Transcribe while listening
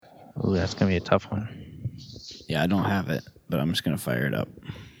Ooh, that's going to be a tough one. Yeah, I don't have it, but I'm just going to fire it up.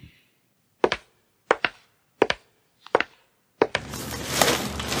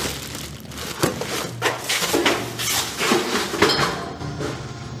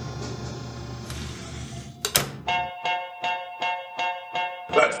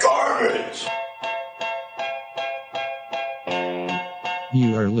 That's garbage!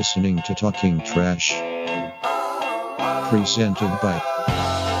 You are listening to Talking Trash. Presented by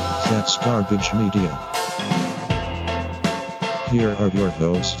That's Garbage Media. Here are your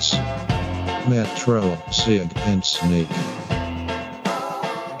hosts, Matt Troll, Sig, and Snake.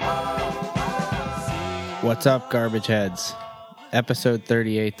 What's up, garbage heads? Episode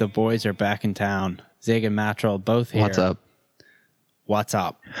 38, the boys are back in town. Zig and Matrol both here. What's up? What's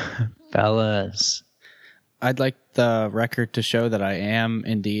up? Fellas. I'd like the record to show that I am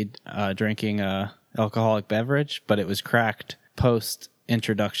indeed drinking a alcoholic beverage, but it was cracked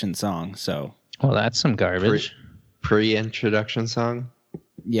post-introduction song, so... Well, that's some garbage. Pre-introduction song?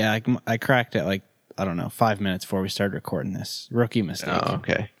 Yeah, I cracked it like, I don't know, 5 minutes before we started recording this. Rookie mistake. Oh,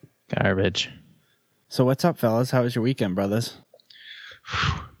 okay. Garbage. So what's up, fellas? How was your weekend, brothers?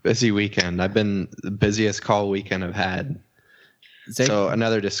 Busy weekend. I've been the busiest call weekend I've had. Zig? So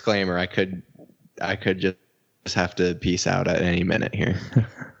another disclaimer, I could just have to peace out at any minute here.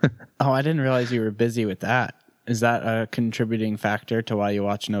 Oh, I didn't realize you were busy with that. Is that a contributing factor to why you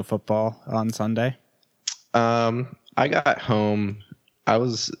watch no football on Sunday? I got home. I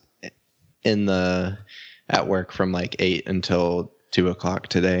was at work from like 8 until 2 o'clock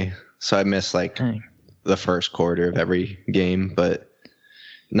today. So I missed Dang. the first quarter of every game, but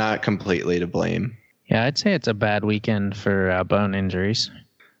not completely to blame. Yeah, I'd say it's a bad weekend for bone injuries.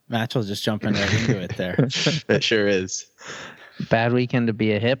 Matchell's just jumping right into it there. It sure is. Bad weekend to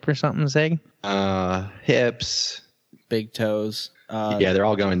be a hip or something, Zig? Hips. Big toes. Yeah, they're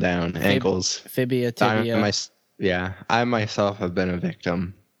all going down. Ankles. Fibia, tibia. I myself have been a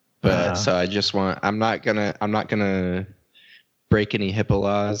victim, but so I'm not gonna break any HIPAA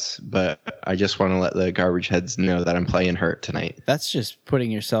laws, but I just want to let the garbage heads know that I'm playing hurt tonight. That's just putting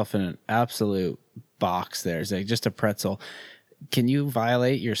yourself in an absolute box there, Zig. Just a pretzel. Can you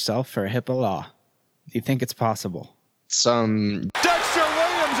violate yourself for a HIPAA law? Do you think it's possible? Some Dexter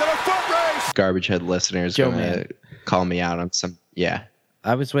Williams in a foot race! garbage head listeners Joe gonna Man. call me out on some. Yeah.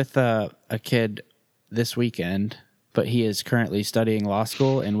 I was with a kid this weekend, but he is currently studying law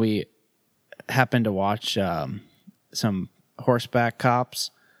school, and we happened to watch some horseback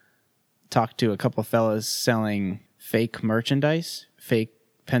cops talk to a couple fellas selling fake merchandise, fake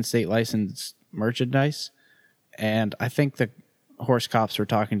Penn State licensed merchandise, and I think the horse cops were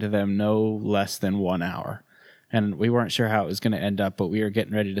talking to them no less than 1 hour, and we weren't sure how it was going to end up, but we were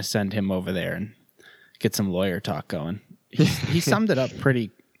getting ready to send him over there and get some lawyer talk going. He summed it up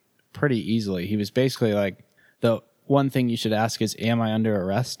pretty easily. He was basically like, the one thing you should ask is, am I under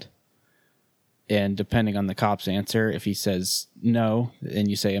arrest? And depending on the cop's answer, if he says no, then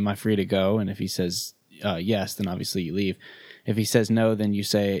you say, am I free to go? And if he says yes, then obviously you leave. If he says no, then you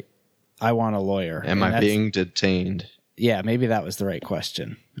say, I want a lawyer. Am I being detained? Yeah, maybe that was the right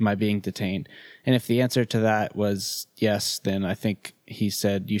question. Am I being detained? And if the answer to that was yes, then I think he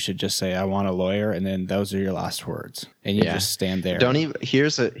said you should just say, I want a lawyer, and then those are your last words. And you just stand there.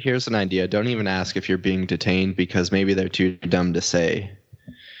 Here's an idea. Don't even ask if you're being detained, because maybe they're too dumb to say.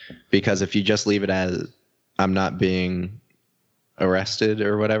 Because if you just leave it as I'm not being arrested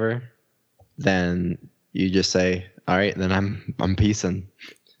or whatever, then you just say, all right, then I'm peacing.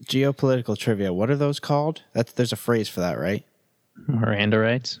 Geopolitical trivia. What are those called? There's a phrase for that, right? Miranda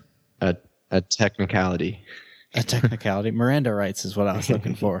rights? A technicality. A technicality. Miranda rights is what I was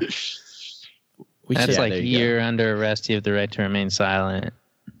looking for. That's like there you you're under arrest, you have the right to remain silent.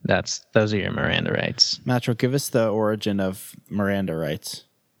 Those are your Miranda rights. Matro, give us the origin of Miranda rights.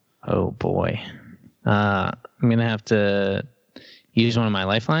 Oh boy. I'm gonna have to use one of my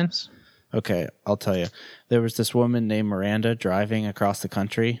lifelines. Okay, I'll tell you. There was this woman named Miranda driving across the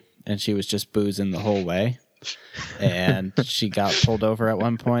country, and she was just boozing the whole way. And she got pulled over at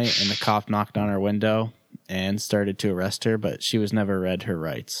one point, and the cop knocked on her window and started to arrest her, but she was never read her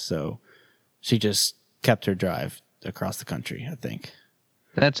rights, so she just kept her drive across the country, I think.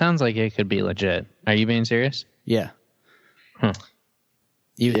 That sounds like it could be legit. Are you being serious? Yeah. Huh.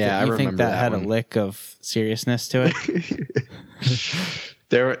 You think remember that had one. a lick of seriousness to it?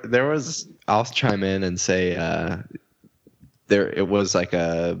 There was. I'll chime in and say it was like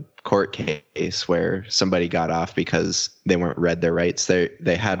a court case where somebody got off because they weren't read their rights.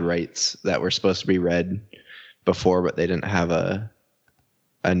 They had rights that were supposed to be read before, but they didn't have a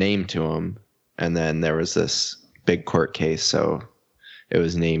name to them. And then there was this big court case, so it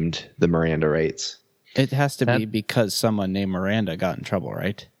was named the Miranda rights. It has to be because someone named Miranda got in trouble,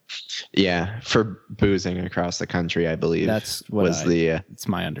 right? Yeah, for boozing across the country, I believe. That's what it's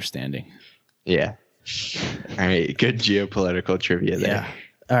my understanding. Yeah. All right, good geopolitical trivia there. Yeah.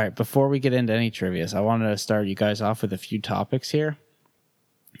 All right, before we get into any trivias, I wanted to start you guys off with a few topics here.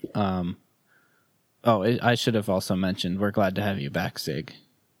 I should have also mentioned we're glad to have you back, Sig.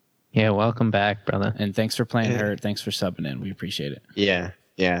 Yeah, welcome back, brother. And thanks for playing hurt. Thanks for subbing in. We appreciate it. Yeah,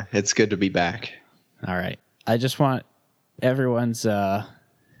 it's good to be back. All right. I just want everyone's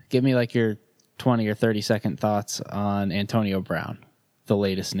give me like your 20 or 30-second thoughts on Antonio Brown, the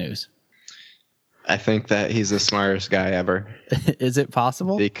latest news. I think that he's the smartest guy ever. Is it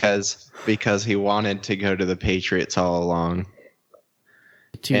possible? Because he wanted to go to the Patriots all along.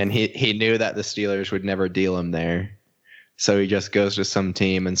 And he knew that the Steelers would never deal him there. So he just goes to some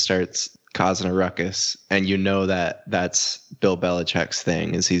team and starts causing a ruckus. And you know that that's Bill Belichick's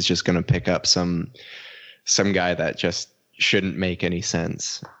thing, is he's just going to pick up some guy that just shouldn't make any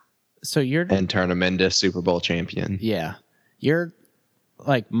sense. And turn him into Super Bowl champion. Yeah. You're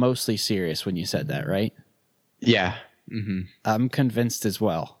like mostly serious when you said that, right? Yeah. Mm-hmm. I'm convinced as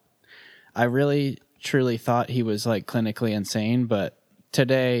well. I really, truly thought he was like clinically insane, but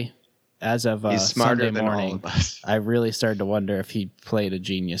today, as of Sunday morning, I really started to wonder if he played a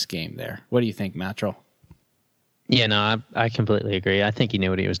genius game there. What do you think, Mattrell? Yeah, no, I completely agree. I think he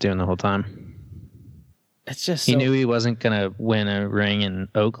knew what he was doing the whole time. It's just he knew he wasn't going to win a ring in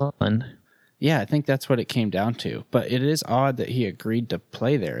Oakland. Yeah, I think that's what it came down to. But it is odd that he agreed to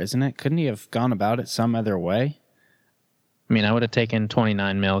play there, isn't it? Couldn't he have gone about it some other way? I mean, I would have taken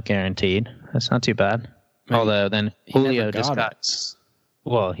 $29 million guaranteed. That's not too bad. Although then Julio just got...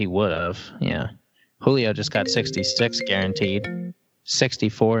 Well, he would have, yeah. Julio just got 66 guaranteed.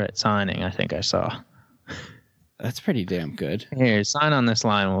 64 at signing, I think I saw. That's pretty damn good. Here, sign on this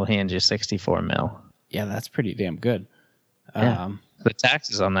line, we'll hand you 64 mil. Yeah, that's pretty damn good. Yeah. The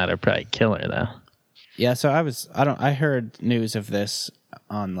taxes on that are probably killer, though. Yeah, so I heard news of this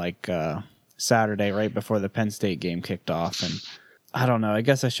on like Saturday right before the Penn State game kicked off, and I don't know, I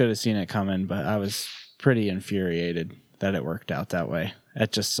guess I should have seen it coming, but I was pretty infuriated that it worked out that way.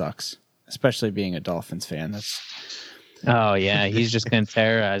 It just sucks, especially being a Dolphins fan. Oh yeah, he's just going to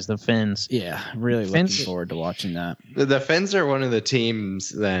terrorize the Finns. Yeah, really looking forward to watching that. The Finns are one of the teams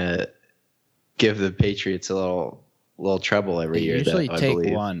that give the Patriots a little trouble every year. Usually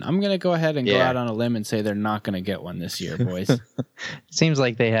take one. I'm going to go ahead and go out on a limb and say they're not going to get one this year, boys. Seems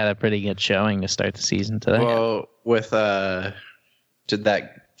like they had a pretty good showing to start the season today. Well, with did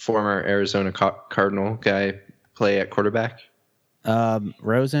that former Arizona Cardinal guy play at quarterback?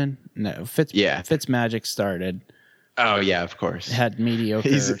 Rosen? No. Fitzmagic started. Oh yeah, of course. Had mediocre.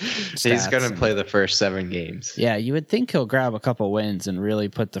 He's going to play the first 7 games. Yeah, you would think he'll grab a couple wins and really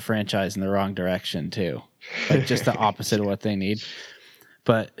put the franchise in the wrong direction too, like just the opposite of what they need.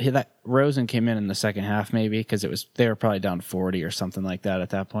 But that Rosen came in the second half maybe because they were probably down 40 or something like that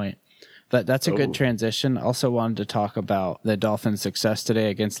at that point. But that's a good transition. Also wanted to talk about the Dolphins' success today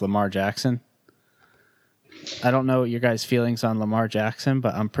against Lamar Jackson. I don't know your guys' feelings on Lamar Jackson,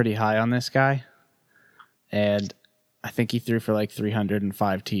 but I'm pretty high on this guy. And I think he threw for like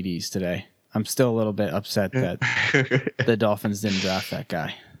 305 TDs today. I'm still a little bit upset that the Dolphins didn't draft that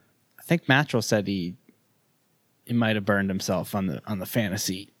guy. I think Mattrell said he might have burned himself on the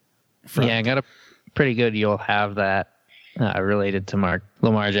fantasy front. Yeah, I got a pretty good you'll have that related to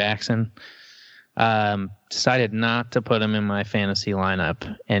Lamar Jackson. Decided not to put him in my fantasy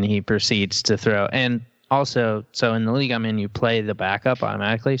lineup, and he proceeds to throw. And also, so in the league I'm in, you play the backup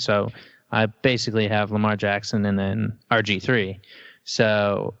automatically. So I basically have Lamar Jackson and then RG3.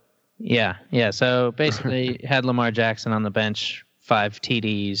 So, yeah. So basically had Lamar Jackson on the bench, 5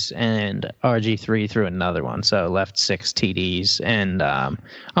 TDs, and RG3 threw another one. So left 6 TDs and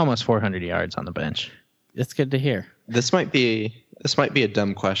almost 400 yards on the bench. It's good to hear. This might be a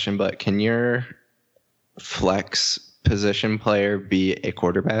dumb question, but can your flex position player be a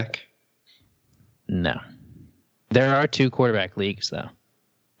quarterback? No. There are 2 quarterback leagues, though.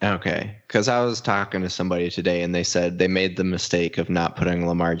 Okay, because I was talking to somebody today, and they said they made the mistake of not putting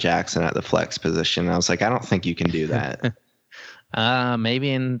Lamar Jackson at the flex position. I was like, I don't think you can do that. Maybe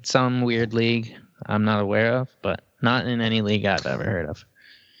in some weird league I'm not aware of, but not in any league I've ever heard of.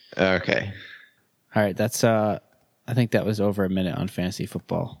 Okay. All right, that's I think that was over a minute on fantasy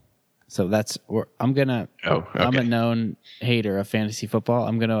football. So I'm a known hater of fantasy football.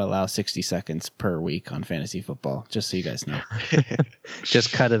 I'm gonna allow 60 seconds per week on fantasy football, just so you guys know.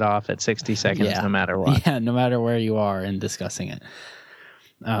 Just cut it off at 60 seconds, no matter what. Yeah, no matter where you are in discussing it.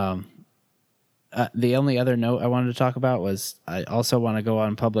 All The only other note I wanted to talk about was I also want to go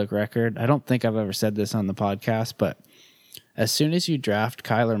on public record. I don't think I've ever said this on the podcast, but as soon as you draft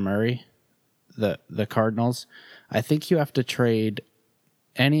Kyler Murray, the Cardinals, I think you have to trade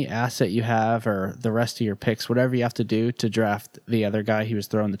any asset you have or the rest of your picks, whatever you have to do to draft the other guy he was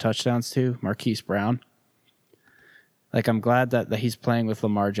throwing the touchdowns to, Marquise Brown. Like, I'm glad that he's playing with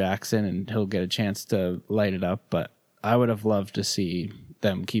Lamar Jackson and he'll get a chance to light it up, but I would have loved to see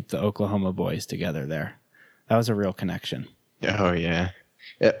them keep the Oklahoma boys together there. That was a real connection. Oh, yeah.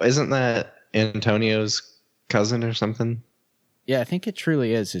 Isn't that Antonio's cousin or something? Yeah, I think it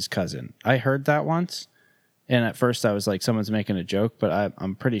truly is his cousin. I heard that once, and at first I was like, someone's making a joke, but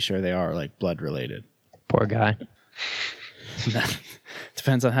I'm pretty sure they are like blood related. Poor guy.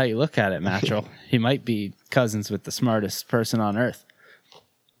 Depends on how you look at it, Matchell. He might be cousins with the smartest person on earth.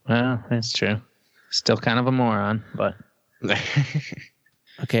 Well, that's true. Still kind of a moron, but...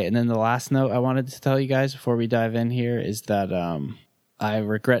 Okay, and then the last note I wanted to tell you guys before we dive in here is that I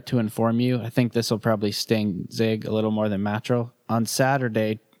regret to inform you, I think this will probably sting Zig a little more than Matchell. On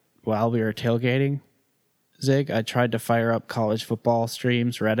Saturday, while we were tailgating, Zig, I tried to fire up college football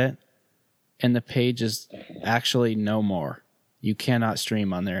streams Reddit, and the page is actually no more. You cannot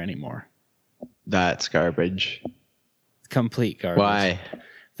stream on there anymore. That's garbage. Complete garbage. Why?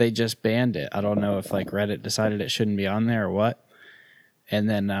 They just banned it. I don't know if like Reddit decided it shouldn't be on there or what. And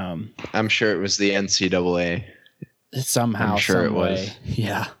then I'm sure it was the NCAA. Somehow, I'm sure some it way. was.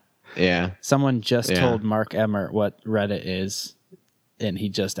 Yeah. Yeah. Someone just told Mark Emmert what Reddit is, and he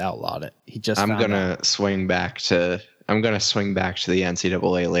just outlawed it. He just. I'm gonna swing back to the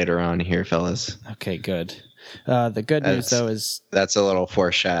NCAA later on here, fellas. Okay, good. The good news though is that's a little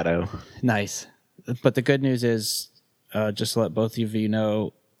foreshadow. Nice, but the good news is, just to let both of you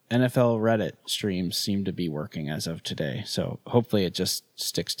know, NFL Reddit streams seem to be working as of today. So hopefully it just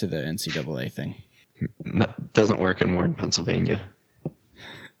sticks to the NCAA thing. Doesn't work in Warren, Pennsylvania.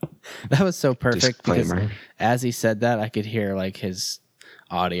 That was so perfect because Disclaimer. as he said that, I could hear like his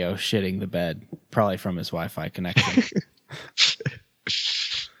audio shitting the bed, probably from his Wi-Fi connection.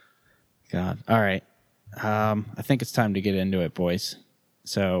 God. All right. I think it's time to get into it, boys.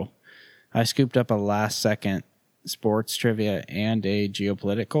 So I scooped up a last second sports trivia and a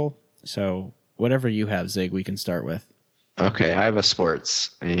geopolitical. So whatever you have, Zig, we can start with. Okay, I have a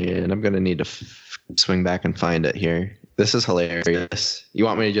sports, and I'm going to need to swing back and find it here. This is hilarious. You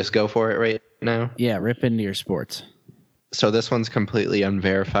want me to just go for it right now? Yeah, rip into your sports. So this one's completely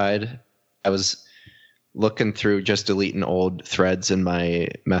unverified. I was looking through, just deleting old threads in my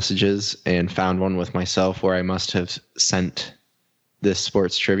messages, and found one with myself where I must have sent this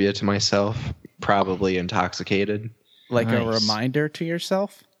sports trivia to myself, probably intoxicated. Like a reminder to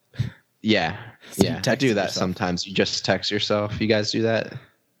yourself? Yeah. So you yeah. I text do that yourself. sometimes. You just text yourself. You guys do that?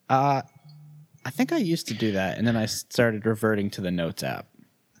 I think I used to do that, and then I started reverting to the Notes app.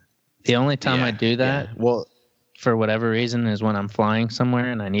 The only time I do that, Yeah. Well, for whatever reason, is when I'm flying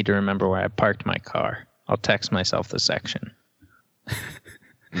somewhere and I need to remember where I parked my car. I'll text myself the section.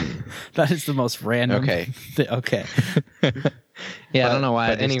 That is the most random. Okay. Okay. Yeah, I don't know why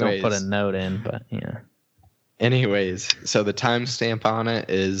I but just don't put a anyways. note in, but yeah. anyways, so the timestamp on it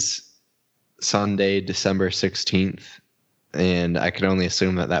is Sunday, December 16th. And I can only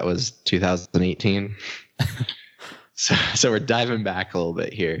assume that was 2018. So we're diving back a little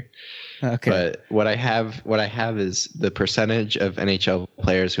bit here. Okay. But what I have is the percentage of NHL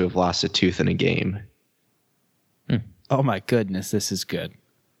players who have lost a tooth in a game. Oh my goodness, this is good.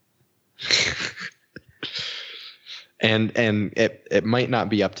 And it might not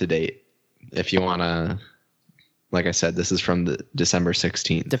be up to date if you want to. Like I said, this is from the December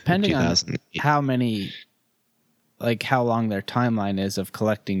 16th. Depending on 2008. how many, like how long their timeline is of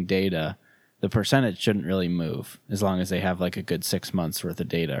collecting data, the percentage shouldn't really move as long as they have like a good 6 months worth of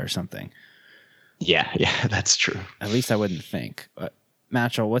data or something. Yeah, that's true. At least I wouldn't think. But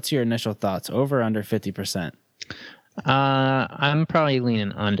Matchell, what's your initial thoughts? Over or under 50%? I'm probably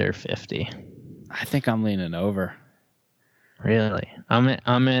leaning under 50. I think I'm leaning over. Really? I'm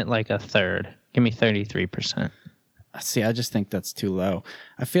at like a third. Give me 33%. See, I just think that's too low.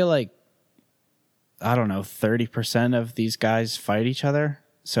 I feel like, I don't know, 30% of these guys fight each other.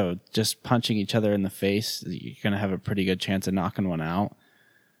 So just punching each other in the face, you're going to have a pretty good chance of knocking one out.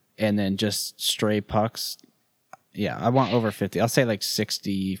 And then just stray pucks. Yeah, I want over 50. I'll say like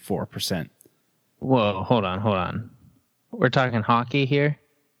 64%. Whoa, hold on. We're talking hockey here?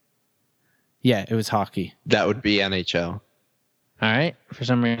 Yeah, it was hockey. That would be NHL. All right. For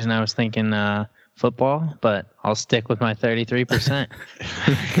some reason, I was thinking football, but I'll stick with my 33%.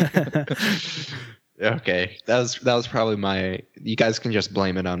 Okay, that was probably my. You guys can just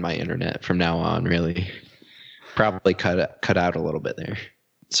blame it on my internet from now on. Really, probably cut out a little bit there.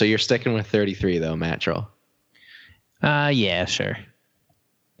 So you're sticking with 33 though, Matt Troll. Yeah, sure.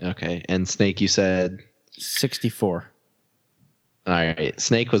 Okay, and Snake, you said 64. All right,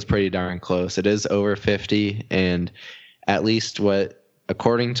 Snake was pretty darn close. It is over 50, and at least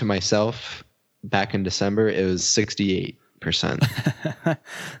according to myself, back in December, it was 68%.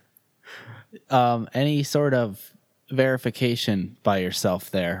 Any sort of verification by yourself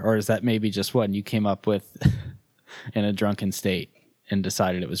there, or is that maybe just one you came up with in a drunken state and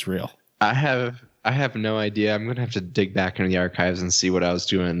decided it was real? I have no idea. I'm gonna have to dig back into the archives and see what I was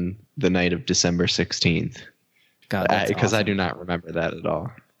doing the night of December 16th. God, Because awesome. I do not remember that at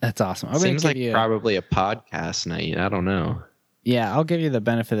all. That's awesome. Seems like probably a podcast night. I don't know. Yeah, I'll give you the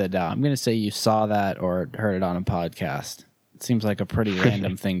benefit of the doubt. I'm going to say you saw that or heard it on a podcast. It seems like a pretty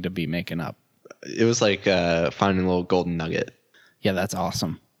random thing to be making up. It was like finding a little golden nugget. Yeah, that's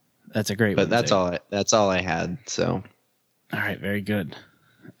awesome. That's a great But one. that's all I had. So, all right, very good.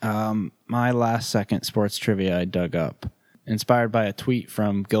 My last second sports trivia I dug up, inspired by a tweet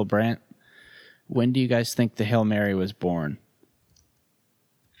from Gil Brandt. When do you guys think the Hail Mary was born?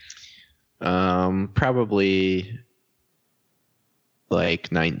 probably like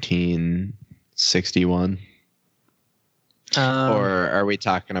 1961. Or are we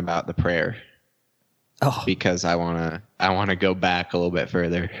talking about the prayer? Oh, Because I wanna go back a little bit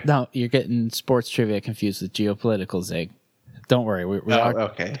further. no, you're getting sports trivia confused with geopolitical, Zig. Don't worry.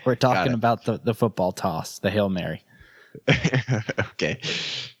 Okay. We're Got talking it. about the football toss, the Hail Mary. Okay.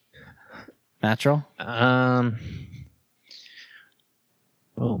 Natural?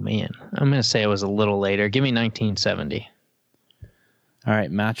 Oh man, I'm gonna say it was a little later. Give me 1970. All right,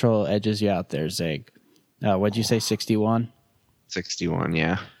 Natural edges you out there, Zig. What'd you say, 61? 61,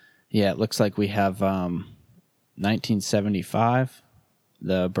 yeah. Yeah, it looks like we have 1975,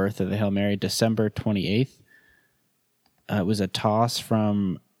 the birth of the Hail Mary, December 28th. It was a toss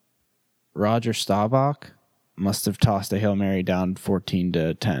from Roger Staubach. Must have tossed a Hail Mary down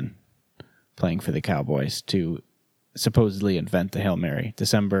 14-10, playing for the Cowboys to supposedly invent the Hail Mary,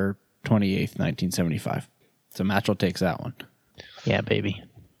 December 28th, 1975. So Matchell takes that one. Yeah, baby.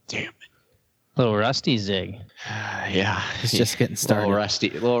 Damn it. Little rusty Zig. Yeah. It's just getting started.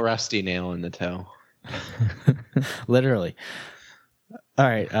 Little rusty nail in the toe. Literally. All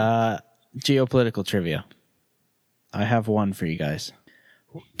right, geopolitical trivia. I have one for you guys.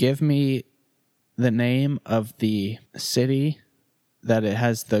 Give me the name of the city that it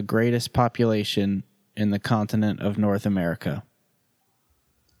has the greatest population in the continent of North America.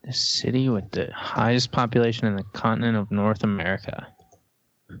 The city with the highest population in the continent of North America.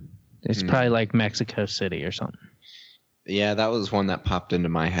 It's probably like Mexico City or something. Yeah, that was one that popped into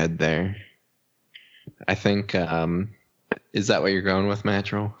my head there. I think, is that what you're going with,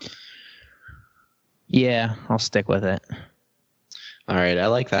 Mattrel? Yeah, I'll stick with it. All right, I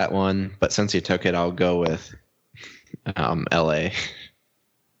like that one, but since you took it, I'll go with L.A.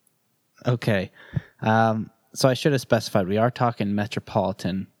 Okay. So I should have specified we are talking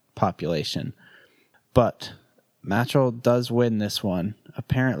metropolitan population, but Matchell does win this one.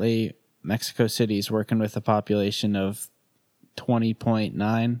 Apparently, Mexico City is working with a population of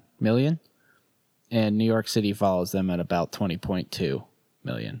 20.9 million, and New York City follows them at about 20.2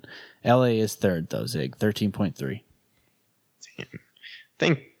 million. LA is third, though, Zig, 13.3. I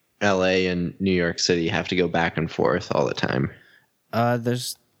think L.A. and New York City have to go back and forth all the time.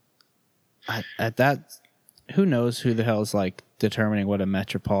 There's at that. Who knows who the hell is like determining what a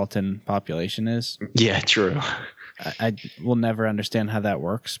metropolitan population is? Yeah, true. I will never understand how that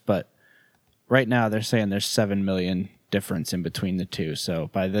works, but right now they're saying there's 7 million difference in between the two. So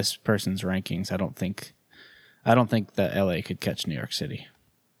by this person's rankings, I don't think that LA could catch New York City.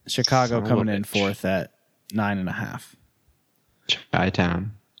 Chicago coming in fourth at 9.5.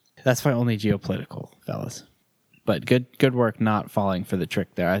 Chi-town. That's my only geopolitical, fellas. But good work not falling for the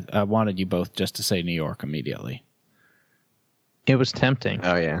trick there. I wanted you both just to say New York immediately. It was tempting.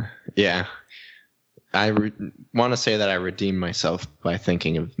 Oh, yeah. Yeah. I want to say that I redeemed myself by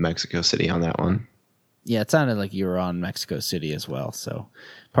thinking of Mexico City on that one. Yeah, it sounded like you were on Mexico City as well, so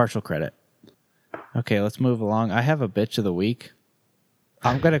partial credit. Okay, let's move along. I have a bitch of the week.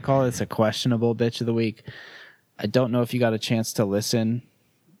 I'm going to call this a questionable bitch of the week. I don't know if you got a chance to listen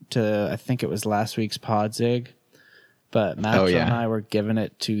to, I think it was last week's pod, Zig, but Matt and I were giving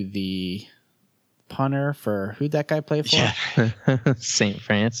it to the punter for, who'd that guy play for? Yeah. St.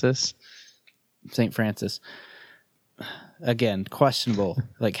 Francis. St. Francis. Again, questionable,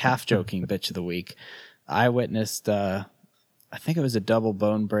 like half joking bitch of the week. I witnessed, I think it was a double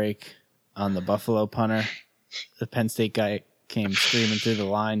bone break on the Buffalo punter. The Penn State guy came screaming through the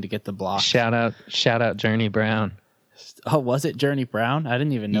line to get the block. Shout out Journey Brown. Oh, was it Journey Brown? I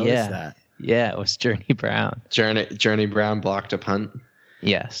didn't even notice that. Yeah, it was Journey Brown. Journey Brown blocked a punt.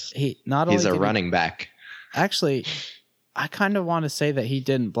 Yes. He's a running back. Actually, I kind of want to say that he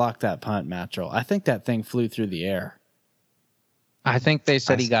didn't block that punt, Mattrell. I think that thing flew through the air. I think they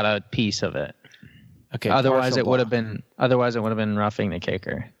said he got a piece of it. Okay. Otherwise it would have been roughing the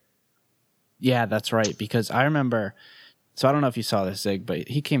kicker. Yeah, that's right. Because I remember, so I don't know if you saw this, Zig, but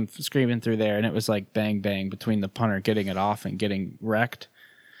he came screaming through there, and it was like bang bang between the punter getting it off and getting wrecked,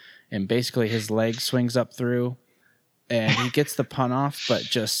 and basically his leg swings up through, and he gets the punt off, but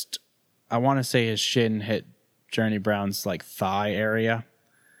just I want to say his shin hit Journey Brown's like thigh area,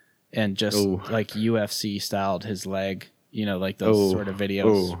 and just like UFC styled his leg. You know, like those sort of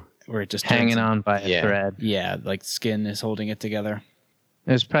videos where it just hanging on by a thread. Yeah, like skin is holding it together.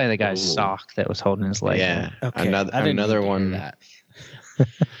 It was probably the guy's sock that was holding his leg. Yeah, okay. another one. That.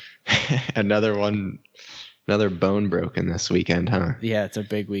 Another bone broken this weekend, huh? Yeah, it's a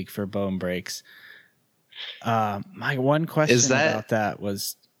big week for bone breaks. My one question about that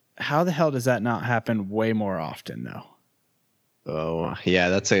was, how the hell does that not happen way more often, though? Oh, yeah,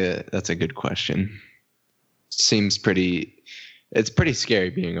 that's a good question. It's pretty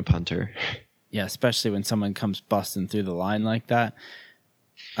scary being a punter. Yeah, especially when someone comes busting through the line like that.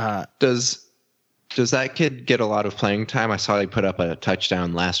 Does that kid get a lot of playing time? I saw he put up a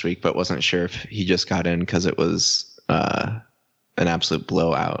touchdown last week, but wasn't sure if he just got in because it was an absolute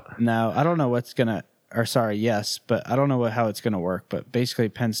blowout. No, I don't know yes, but I don't know how it's going to work. But basically,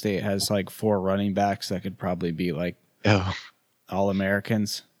 Penn State has like 4 running backs that could probably be like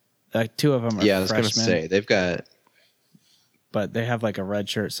All-Americans. Like 2 of them are I was going to say, they've got... But they have like a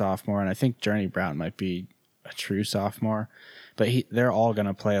redshirt sophomore, and I think Journey Brown might be a true sophomore. But they're all going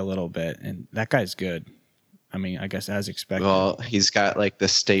to play a little bit, and that guy's good. I mean, I guess as expected. Well, he's got like the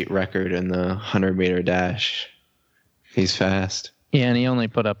state record in the 100-meter dash. He's fast. Yeah, and he only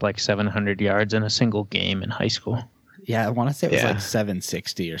put up like 700 yards in a single game in high school. Yeah, I want to say it was like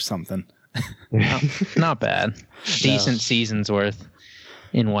 760 or something. Not bad. Decent season's worth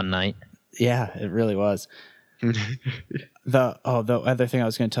in one night. Yeah, it really was. The other thing I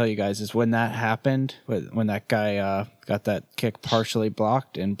was going to tell you guys is when that happened, when that guy got that kick partially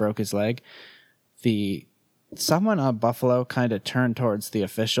blocked and broke his leg, someone on Buffalo kind of turned towards the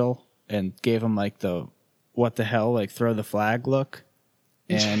official and gave him like the what the hell, like throw the flag look,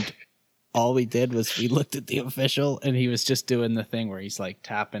 and all we did was we looked at the official, and he was just doing the thing where he's like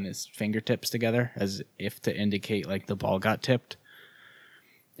tapping his fingertips together as if to indicate like the ball got tipped.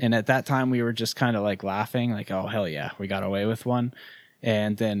 And at that time, we were just kind of like laughing, like, oh, hell yeah, we got away with one.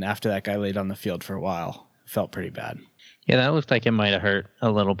 And then after that guy laid on the field for a while, it felt pretty bad. Yeah, that looked like it might have hurt a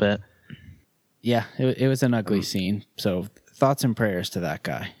little bit. Yeah, it was an ugly scene. So thoughts and prayers to that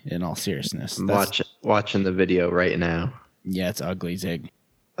guy, in all seriousness. Watching the video right now. Yeah, it's ugly, Zig.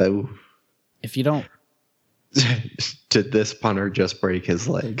 Oh. If you don't... Did this punter just break his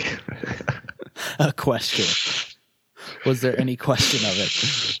leg? A question. Was there any question of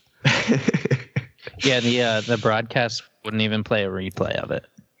it? Yeah, the broadcast wouldn't even play a replay of it.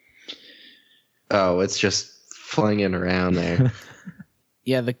 Oh, it's just flinging around there.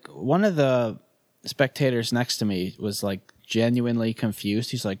 Yeah, one of the spectators next to me was like genuinely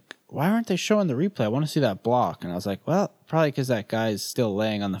confused. He's like, why aren't they showing the replay? I want to see that block. And I was like, well, probably because that guy's still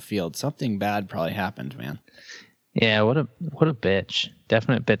laying on the field. Something bad probably happened, man. Yeah, what a bitch.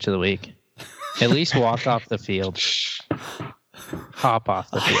 Definite bitch of the week. At least walk off the field. Hop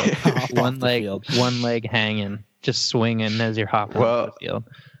off the field. One leg hanging, just swinging as you're hopping off the field.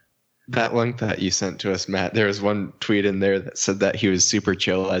 That link that you sent to us, Matt, there was one tweet in there that said that he was super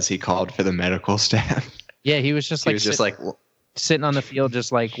chill as he called for the medical staff. Yeah, he was just sitting on the field,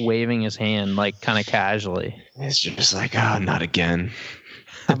 just like waving his hand, like kind of casually. It's just like, oh, not again.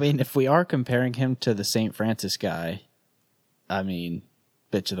 I mean, if we are comparing him to the St. Francis guy, I mean,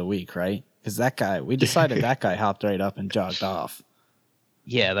 bitch of the week, right? Because that guy, we decided that guy hopped right up and jogged off.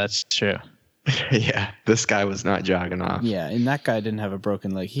 Yeah, that's true. Yeah, this guy was not jogging off. Yeah, and that guy didn't have a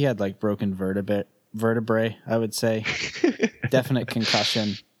broken leg. He had like broken vertebrae, I would say. Definite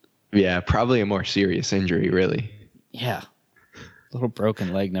concussion. Yeah, probably a more serious injury, really. Yeah. Little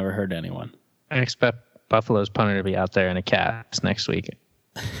broken leg never hurt anyone. I expect Buffalo's punter to be out there in a cast next week.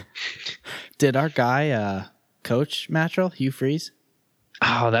 Did our guy coach Mattrell, Hugh Freeze?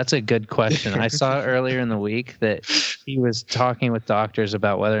 Oh, that's a good question. I saw earlier in the week that he was talking with doctors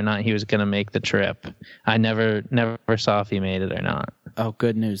about whether or not he was going to make the trip. I never saw if he made it or not. Oh,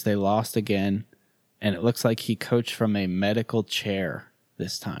 good news. They lost again, and it looks like he coached from a medical chair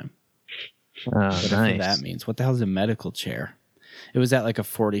this time. Whatever nice. that means. What the hell is a medical chair? It was at like a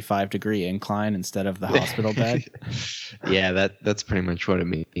 45-degree incline instead of the hospital bed. Yeah, that's pretty much what it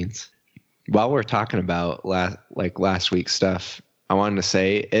means. While we're talking about last week's stuff, I wanted to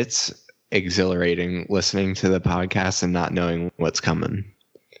say it's exhilarating listening to the podcast and not knowing what's coming.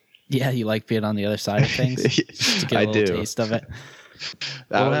 Yeah, you like being on the other side of things? Just to get I a little do. taste of it.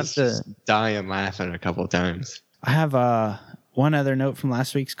 I We'll was have to- dying laughing a couple of times. I have one other note from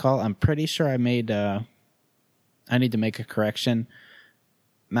last week's call. I'm pretty sure I made I need to make a correction.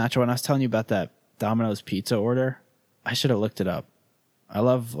 Macho, when I was telling you about that Domino's pizza order, I should have looked it up. I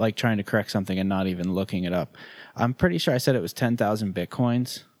love like trying to correct something and not even looking it up. I'm pretty sure I said it was 10,000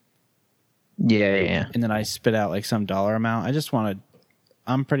 Bitcoins, Yeah. and then I spit out like some dollar amount.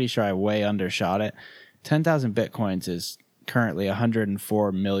 I'm pretty sure I way undershot it. 10,000 Bitcoins is currently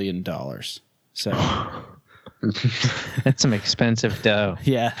 $104 million. So That's some expensive dough.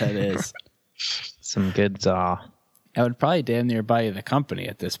 yeah, that is. Some good zaw. I would probably damn near buy the company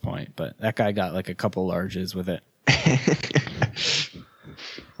at this point, but that guy got like a couple larges with it.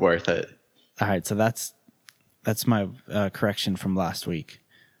 Worth it. All right, so that's my correction from last week.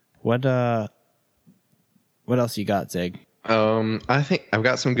 What else you got, Zig? I think I've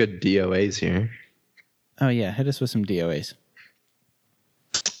got some good DOAs here. Oh yeah, hit us with some DOAs.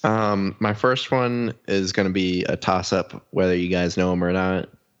 My first one is going to be a toss-up, whether you guys know him or not.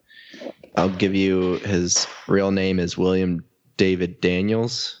 I'll give you his real name is William David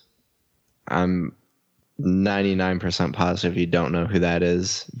Daniels. I'm 99% positive you don't know who that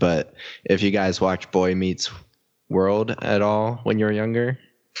is, but if you guys watch Boy Meets World at all when you were younger,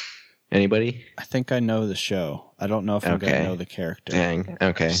 anybody? I think I know the show. I don't know if I'm going to Okay. know the character. Dang.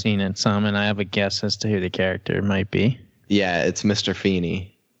 Okay. I've seen it some, and I have a guess as to who the character might be. Yeah, it's Mr.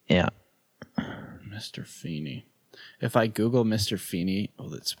 Feeney. Yeah. Mr. Feeney. If I Google Mr. Feeney,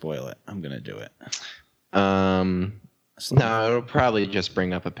 will it spoil it? I'm going to do it. No, it'll probably just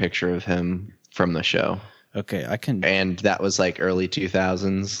bring up a picture of him from the show. Okay, I can. And that was like early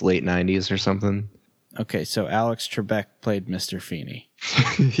 2000s, late 90s or something. Okay, so Alex Trebek played Mr. Feeney.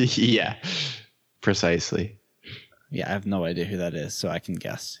 Yeah, precisely. Yeah, I have no idea who that is, so I can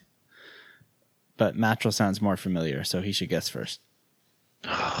guess. But Mattrel sounds more familiar, so he should guess first.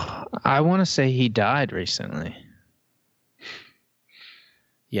 I want to say he died recently.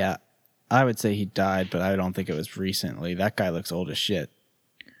 Yeah, I would say he died, but I don't think it was recently. That guy looks old as shit.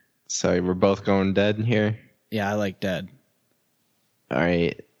 So we're both going dead here. Yeah, I like dead. All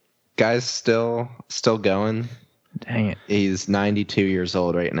right, guy's still going. Dang it. He's 92 years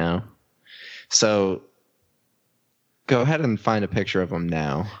old right now. So go ahead and find a picture of him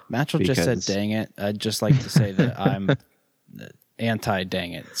now. Mattrel just said, Because- dang it. I'd just like to say that I'm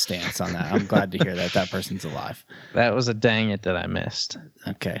anti-dang it stance on that. I'm glad to hear that that person's alive. That was a dang it that I missed.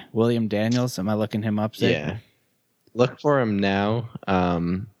 Okay. William Daniels, am I looking him up, Zig? Yeah. Look for him now.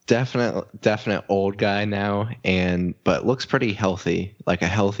 Definite old guy now, but looks pretty healthy, like a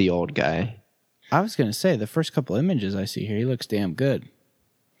healthy old guy. I was going to say, the first couple images I see here, he looks damn good.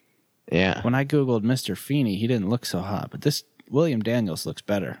 Yeah. When I Googled Mr. Feeney, he didn't look so hot, but this William Daniels looks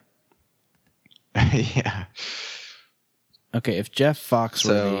better. Yeah. Okay, if Jeff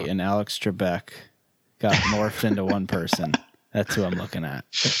Foxworthy So- and Alex Trebek got morphed into one person, that's who I'm looking at.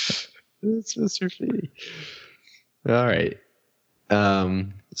 It's Mr. Feeney. All right.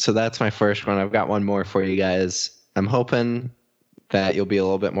 So that's my first one. I've got one more for you guys. I'm hoping that you'll be a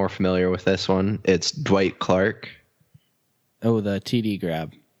little bit more familiar with this one. It's Dwight Clark. Oh, the TD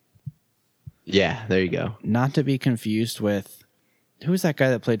grab. Yeah, there you go. Not to be confused with, who was that guy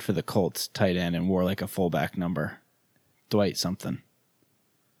that played for the Colts tight end and wore like a fullback number? Dwight something.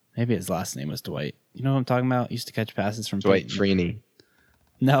 Maybe his last name was Dwight. You know what I'm talking about? Used to catch passes from Dwight Peyton. Freeney.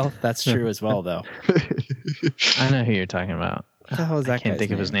 No, that's true as well, though. I know who you're talking about. What the hell is that I can't guy's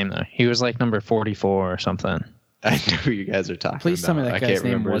think of his name, though. He was like number 44 or something. I know who you guys are talking Please about. tell me that I guy's can't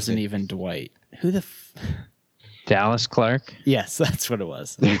name remember his wasn't name. even Dwight. Who the Dallas Clark. Yes, that's what it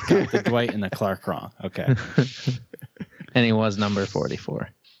was. Got the Dwight and the Clark wrong. Okay. And he was number 44.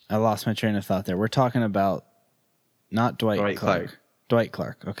 I lost my train of thought there. We're talking about not Dwight, Dwight Clark. Clark. Dwight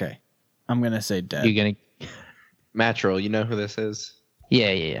Clark. Okay. I'm going to say dead. You gonna? Mattrel, you know who this is?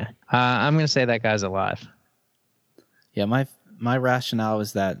 Yeah. I'm gonna say that guy's alive. Yeah, my rationale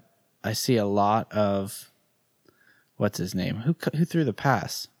was that I see a lot of, what's his name? Who threw the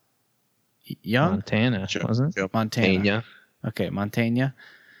pass? Young? Montana, wasn't it? Montana. Okay, Montana.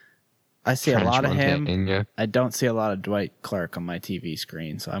 I see a lot of him. Montana. I don't see a lot of Dwight Clark on my TV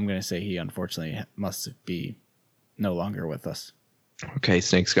screen, so I'm going to say he unfortunately must be no longer with us. Okay,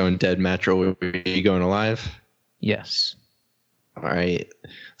 Snake's going dead. Mattrel, are you going alive? Yes. All right.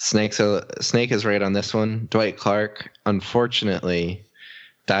 Snake is right on this one. Dwight Clark, unfortunately,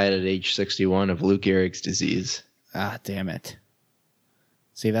 died at age 61 of Lou Gehrig's disease. Ah, damn it.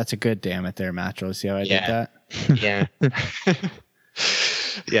 See, that's a good damn it there, Matro. See how I did that? Yeah.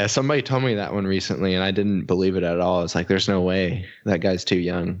 Yeah, somebody told me that one recently, and I didn't believe it at all. It's like, there's no way. That guy's too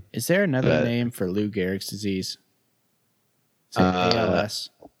young. Is there another name for Lou Gehrig's disease? Is it ALS?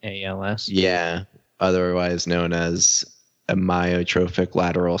 ALS. Yeah, otherwise known as amyotrophic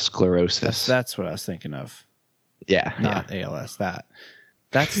lateral sclerosis. That's what I was thinking of. Yeah. Not ALS.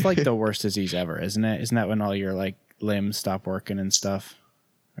 That's like the worst disease ever, isn't it? Isn't that when all your like limbs stop working and stuff?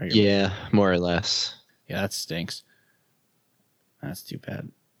 Yeah, more or less. Yeah, that stinks. That's too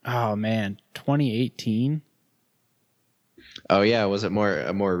bad. Oh man, 2018. Oh yeah, was it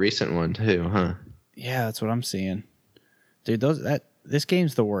a more recent one too, huh? Yeah, that's what I'm seeing. Dude, this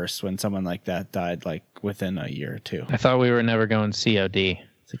game's the worst when someone like that died like within a year or two. I thought we were never going COD.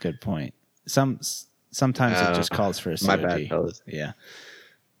 That's a good point. Sometimes it just calls for a COD. My bad, fellas. Yeah.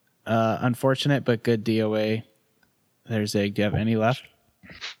 Unfortunate but good DOA. There's Egg. Do you have any left?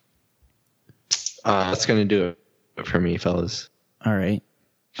 That's gonna do it for me, fellas. All right.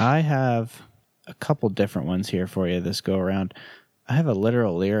 I have a couple different ones here for you this go around. I have a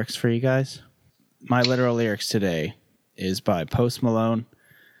literal lyrics for you guys. My literal lyrics today is by Post Malone.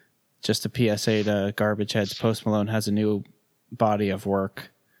 Just a PSA to garbage heads. Post Malone has a new body of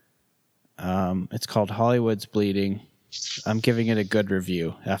work. It's called Hollywood's Bleeding. I'm giving it a good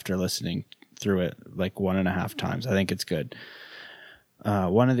review after listening through it like 1.5 times. I think it's good.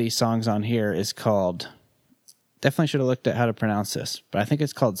 One of these songs on here is called... Definitely should have looked at how to pronounce this, but I think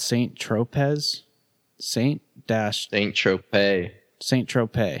it's called Saint Tropez. Saint Tropez. Saint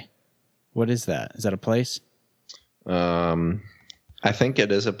Tropez. What is that? Is that a place? I think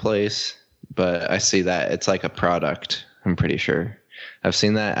it is a place, but I see that it's like a product. I'm pretty sure. I've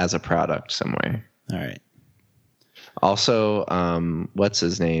seen that as a product somewhere. All right. Also, what's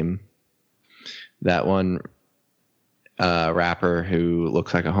his name? That one rapper who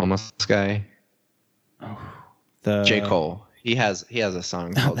looks like a homeless guy. J. Cole. He has a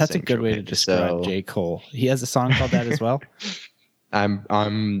song called That's Saint a good Tropez, way to describe J. Cole. He has a song called that as well? I'm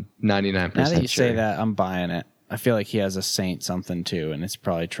 99% Now that you sure. say that, I'm buying it. I feel like he has a Saint something too, and it's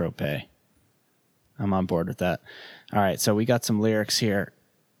probably Tropez. I'm on board with that. All right, so we got some lyrics here.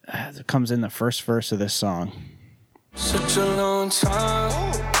 It comes in the first verse of this song. Such a long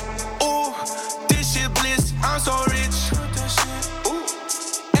time. Ooh, this shit bliss. I'm so rich. Ooh,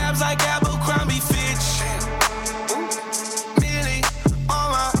 abs like Abercrombie Fitch. Millie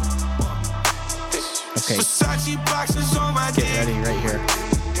on my. Okay, Versace boxes on my get ready right here.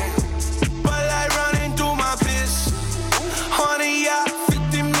 But I running through my piss. Honey, yeah,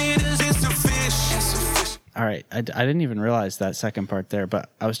 50 meters, it's a fish. All right, I didn't even realize that second part there, but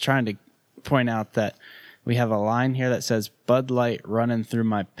I was trying to point out that we have a line here that says Bud Light running through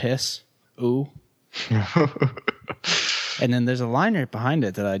my piss. Ooh. And then there's a line right behind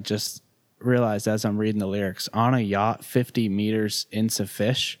it that I just realized as I'm reading the lyrics. On a yacht, 50 meters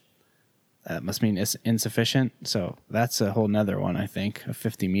insufficient. That must mean it's insufficient. So that's a whole nother one, I think. A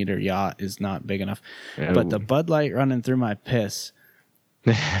 50-meter yacht is not big enough. Ooh. But the Bud Light running through my piss.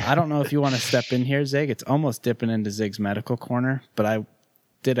 I don't know if you want to step in here, Zig. It's almost dipping into Zig's medical corner, but I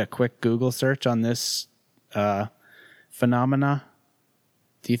did a quick Google search on this phenomena.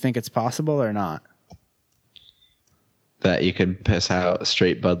 Do you think it's possible or not? That you could piss out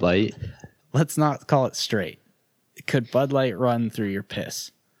straight Bud Light? Let's not call it straight. Could Bud Light run through your piss?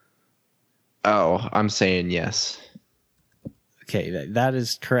 Oh, I'm saying yes. Okay, that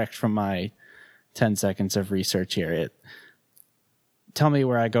is correct from my 10 seconds of research here. Tell me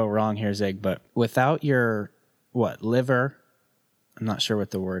where I go wrong here, Zig, but without your, liver, I'm not sure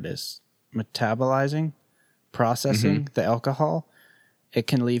what the word is, metabolizing, processing the alcohol, it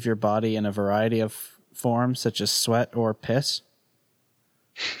can leave your body in a variety of forms, such as sweat or piss.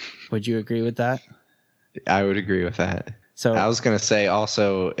 Would you agree with that? I would agree with that. So I was going to say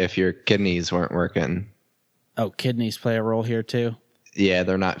also if your kidneys weren't working. Oh, kidneys play a role here too? Yeah,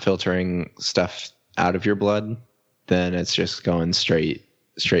 they're not filtering stuff out of your blood. Then it's just going straight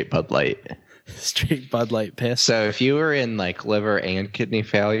Bud Light. Straight Bud Light piss. So if you were in like liver and kidney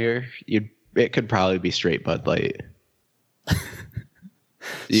failure, it could probably be straight Bud Light.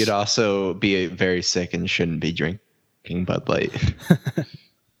 You'd also be very sick and shouldn't be drinking Bud Light.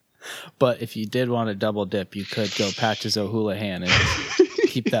 But if you did want to double dip, you could go Patches O'Houlihan and just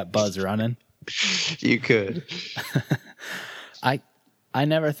keep that buzz running. You could. I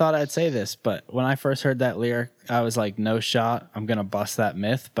never thought I'd say this, but when I first heard that lyric, I was like, no shot. I'm going to bust that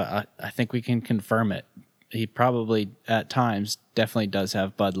myth, but I think we can confirm it. he probably at times definitely does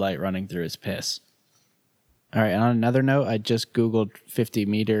have Bud Light running through his piss. All right, and on another note, I just Googled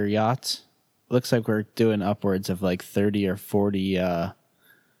 50-meter yachts. Looks like we're doing upwards of like 30 or 40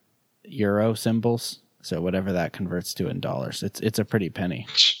 euro symbols. So whatever that converts to in dollars, it's a pretty penny.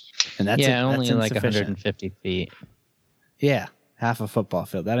 And that's only that's like insufficient. 150 feet. Yeah, half a football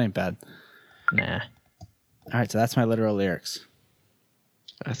field. That ain't bad. Nah. All right, so that's my literal lyrics.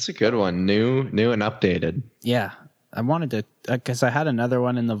 That's a good one. New and updated. Yeah, I wanted to, because I had another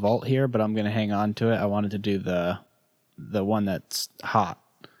one in the vault here, but I'm going to hang on to it. I wanted to do the one that's hot.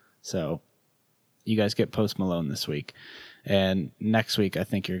 So you guys get Post Malone this week. And next week, I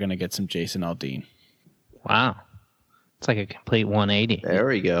think you're going to get some Jason Aldean. Wow. It's like a complete 180. There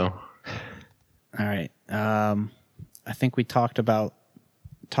we go. All right. I think we talked about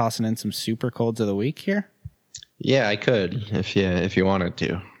tossing in some super colds of the week here. Yeah, I could if you wanted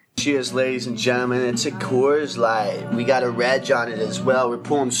to. Cheers, ladies and gentlemen. It's a Coors Light. We got a reg on it as well. We're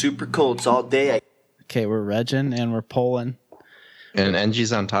pulling super colds all day. Okay, we're regging and we're pulling. And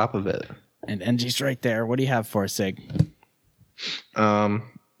NG's on top of it. And NG's right there. What do you have for us, Sig? I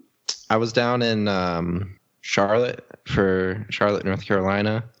was down in Charlotte, North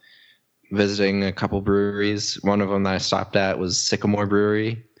Carolina, visiting a couple breweries. One of them that I stopped at was Sycamore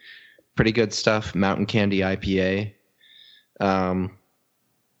Brewery. Pretty good stuff. Mountain Candy IPA. Probably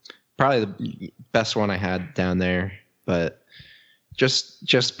the best one I had down there, but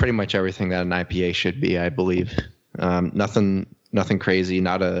just pretty much everything that an IPA should be, I believe. Nothing crazy,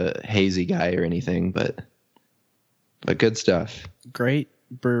 not a hazy guy or anything, but good stuff. Great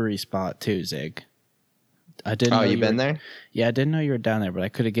brewery spot too, Zig. I didn't. Oh, you been there? Yeah, I didn't know you were down there, but I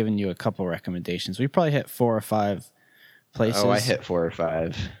could have given you a couple recommendations. We probably hit 4 or 5 places. Oh, I hit 4 or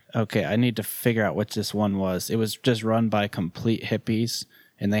 5. Okay, I need to figure out which this one was. It was just run by complete hippies,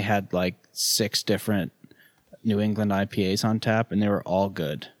 and they had like 6 different New England IPAs on tap, and they were all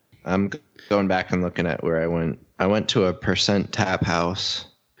good. I'm going back and looking at where I went. I went to a Percent Tap House.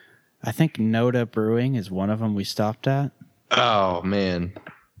 I think Noda Brewing is one of them we stopped at. Oh, man.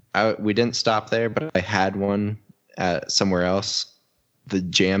 We didn't stop there, but I had one at somewhere else. The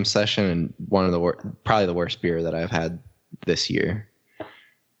jam session, and one of the probably the worst beer that I've had this year.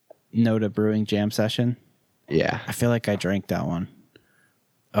 Noda Brewing Jam Session? Yeah. I feel like I drank that one.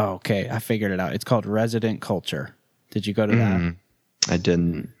 Oh, okay. I figured it out. It's called Resident Culture. Did you go to that? I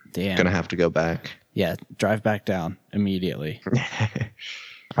didn't. Damn. Gonna have to go back. Yeah, drive back down immediately.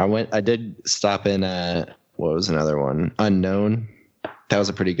 I did stop in at, what was another one? Unknown. That was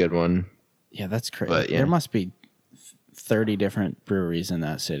a pretty good one. Yeah, that's crazy. But, yeah. There must be 30 different breweries in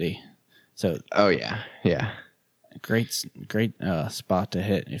that city. So, oh yeah. great spot to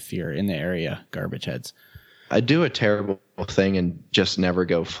hit if you're in the area, garbage heads. I do a terrible thing and just never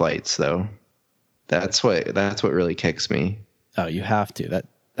go flights though. That's what really kicks me. Oh, you have to.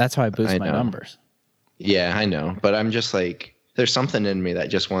 That's how I boost my numbers. Yeah, I know. But I'm just like, there's something in me that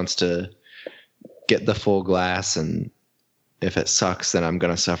just wants to get the full glass, and if it sucks, then I'm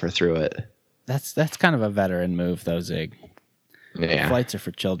going to suffer through it. That's kind of a veteran move, though, Zig. Yeah. Flights are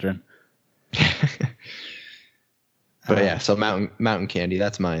for children. But yeah, so Mountain Candy,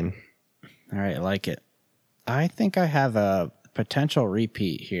 that's mine. All right, I like it. I think I have a potential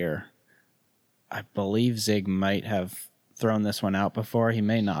repeat here. I believe Zig might have thrown this one out before. He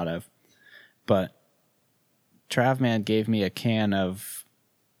may not have. But Travman gave me a can of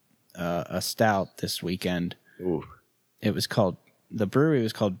a stout this weekend. Ooh. The brewery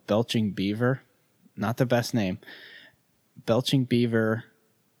was called Belching Beaver. Not the best name. Belching Beaver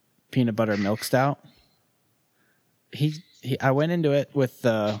Peanut Butter Milk Stout. I went into it with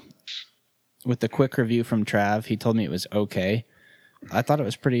the quick review from Trav. He told me it was okay. I thought it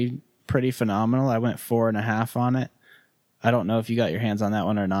was pretty phenomenal. I went 4.5 on it. I don't know if you got your hands on that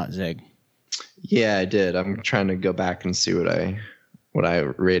one or not, Zig. Yeah, I did. I'm trying to go back and see what I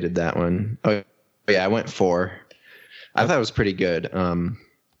rated that one. Oh yeah, I went 4. I thought it was pretty good.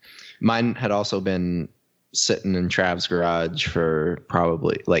 Mine had also been sitting in Trav's garage for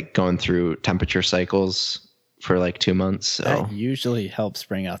probably like going through temperature cycles for like 2 months. So that usually helps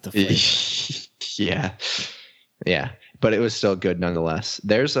bring out the flavor. Yeah. But it was still good nonetheless.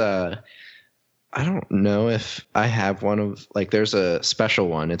 I don't know if I have one of, like, there's a special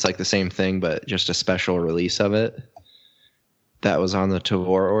one. It's like the same thing, but just a special release of it that was on the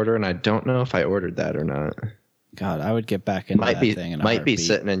Tavor order, and I don't know if I ordered that or not. God, I would get back into that thing in a Might be heartbeat.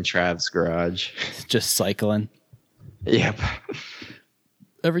 sitting in Trav's garage. Just cycling. Yep.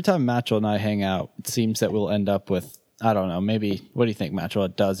 Every time Matchell and I hang out, it seems that we'll end up with, I don't know, maybe, what do you think,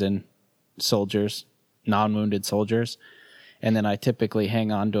 Matchell, 12 soldiers, non-wounded soldiers? And then I typically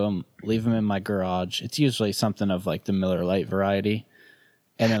hang on to them, leave them in my garage. It's usually something of like the Miller Lite variety.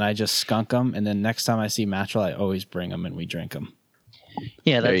 And then I just skunk them. And then next time I see Mattrel, I always bring them and we drink them.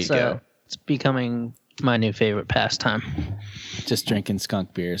 Yeah, There that's you go. It's becoming my new favorite pastime. Just drinking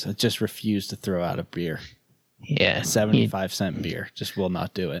skunk beers. I just refuse to throw out a beer. Yeah, 75-cent beer. Just will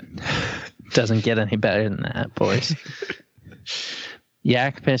not do it. It doesn't get any better than that, boys.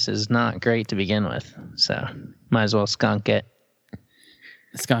 Yak piss is not great to begin with, so might as well skunk it.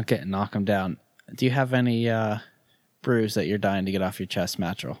 Skunk it and knock them down. Do you have any brews that you're dying to get off your chest,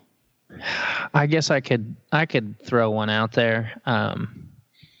 Mattrel? I guess I could throw one out there.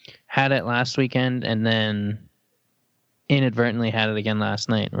 Had it last weekend and then inadvertently had it again last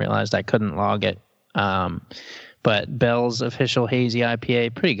night and realized I couldn't log it. But Bell's Official Hazy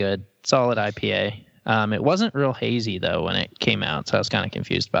IPA, pretty good, solid IPA. It wasn't real hazy though when it came out, so I was kind of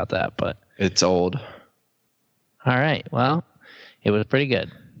confused about that. But It's old. all right, well, it was pretty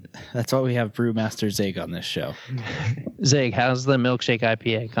good. That's why we have Brewmaster Zig on this show. Zig, how's the milkshake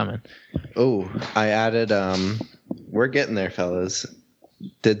IPA coming? Oh, I added. We're getting there, fellas.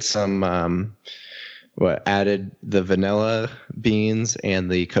 Did some. Added the vanilla beans and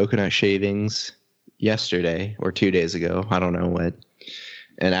the coconut shavings yesterday or 2 days ago. I don't know what.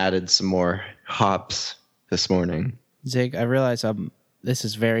 And added some more hops this morning. Zig, I realize this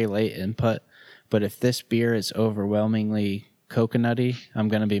is very late input, but if this beer is overwhelmingly coconutty, I'm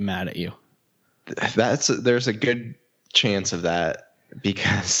going to be mad at you. There's a good chance of that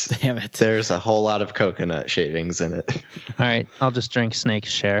because Damn it. there's a whole lot of coconut shavings in it. All right, I'll just drink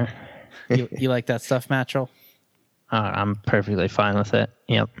Snake's share. You like that stuff, Mattrel? I'm perfectly fine with it.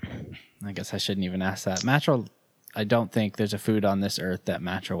 Yep. I guess I shouldn't even ask that. Mattrel, I don't think there's a food on this earth that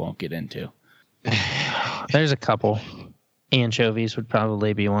Mattrel won't get into. There's a couple. Anchovies would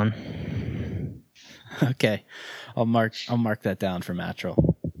probably be one. Okay. I'll mark that down for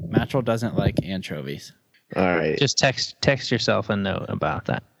Mattrel. Mattrel doesn't like anchovies. All right. Just text yourself a note about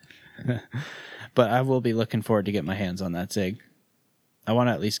that. But I will be looking forward to get my hands on that Zig. I want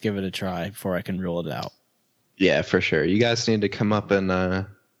to at least give it a try before I can rule it out. Yeah, for sure. You guys need to come up and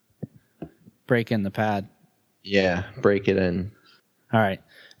Break in the pad. break it in. All right.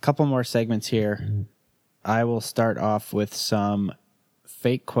 A couple more segments here. I will start off with some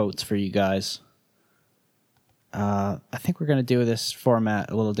fake quotes for you guys. I think we're going to do this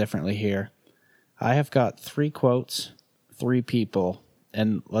format a little differently here. I have got 3 quotes, 3 people,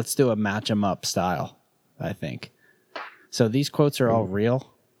 and let's do a match 'em up style, I think. So these quotes are all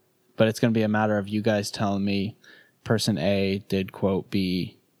real, but it's going to be a matter of you guys telling me person A did quote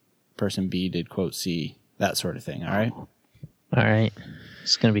B, person B did quote C, that sort of thing, all right? All right.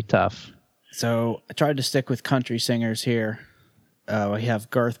 It's going to be tough. So I tried to stick with country singers here. We have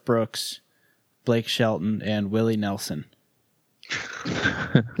Garth Brooks, Blake Shelton, and Willie Nelson.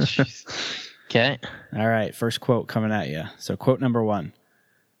 Okay. All right, first quote coming at you. So quote number 1.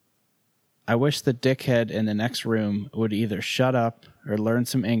 I wish the dickhead in the next room would either shut up or learn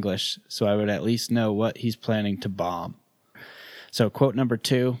some English so I would at least know what he's planning to bomb. So quote number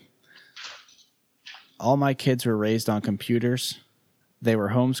 2. All my kids were raised on computers. They were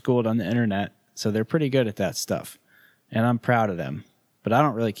homeschooled on the internet, so they're pretty good at that stuff. And I'm proud of them, but I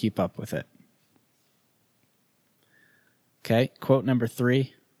don't really keep up with it. Okay, quote number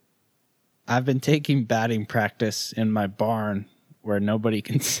 3. I've been taking batting practice in my barn where nobody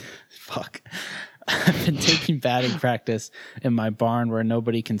can... Fuck. I've been taking batting practice in my barn where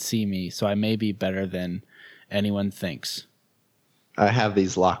nobody can see me, so I may be better than anyone thinks. I have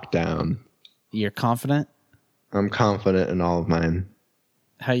these locked down. You're confident? I'm confident in all of mine.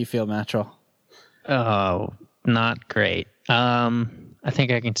 How you feel, Mattrel? Oh, not great. I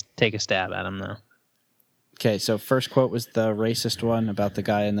think I can take a stab at him, though. Okay, so first quote was the racist one about the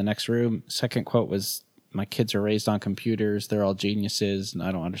guy in the next room. Second quote was, my kids are raised on computers. They're all geniuses, and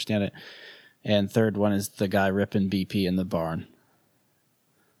I don't understand it. And third one is the guy ripping BP in the barn.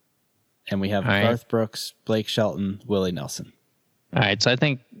 And we have Garth Brooks, Blake Shelton, Willie Nelson. All right, so I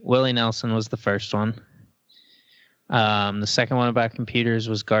think Willie Nelson was the first one. The second one about computers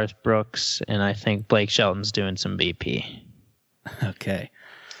was Garth Brooks, and I think Blake Shelton's doing some BP. Okay.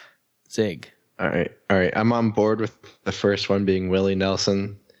 Zig. All right. I'm on board with the first one being Willie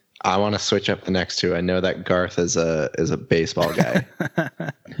Nelson. I want to switch up the next 2. I know that Garth is a baseball guy.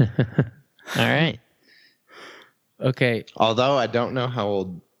 All right. Okay. Although I don't know how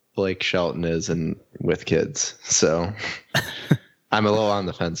old Blake Shelton is and with kids, so I'm a little on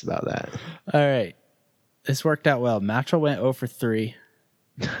the fence about that. All right. This worked out well. Mattrel went 0 for 3.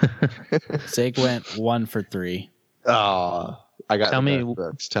 Zig went 1 for 3. Oh, I got Tell the me- best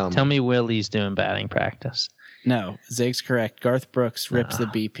books. Tell me. Tell me Willie's doing batting practice. No, Zig's correct. Garth Brooks rips the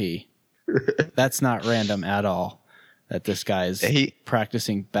BP. That's not random at all. That this guy is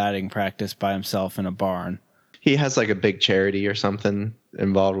practicing batting practice by himself in a barn. He has like a big charity or something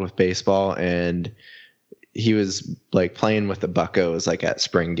involved with baseball, and he was like playing with the Buccos like at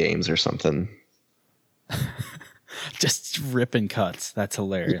spring games or something. Just ripping cuts. That's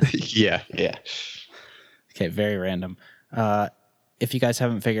hilarious. Yeah. Okay, very random. If you guys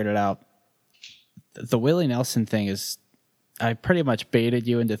haven't figured it out, the Willie Nelson thing is, I pretty much baited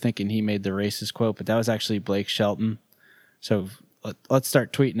you into thinking he made the racist quote, but that was actually Blake Shelton. So let's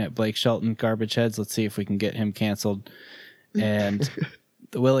start tweeting at Blake Shelton, garbage heads. Let's see if we can get him canceled. And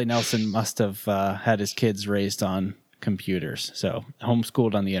the Willie Nelson must have had his kids raised on computers, so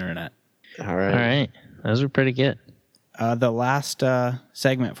homeschooled on the internet. All right. Those were pretty good. The last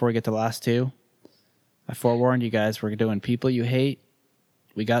segment before we get to the last two, I forewarned you guys we're doing people you hate.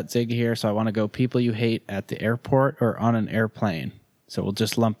 We got Zig here, so I want to go people you hate at the airport or on an airplane. So we'll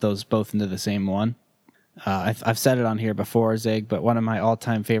just lump those both into the same one. I've said it on here before, Zig, but one of my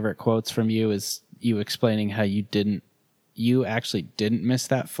all-time favorite quotes from you is you explaining how you actually didn't miss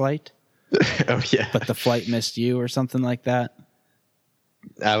that flight. Oh, yeah. But the flight missed you or something like that.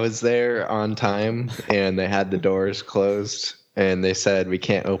 I was there on time, and they had the doors closed, and they said, we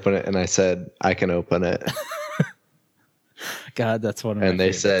can't open it. And I said, I can open it. God, that's one of my And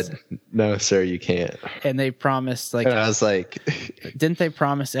they favorites. said, no, sir, you can't. And they promised, like, And I was like, didn't they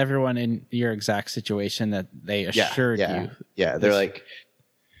promise everyone in your exact situation that they assured you? Yeah, they're like,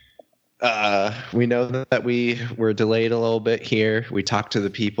 we know that we were delayed a little bit here. We talked to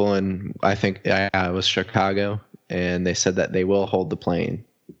the people, and I think it was Chicago, and they said that they will hold the plane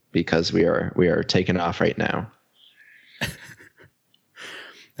because we are taking off right now.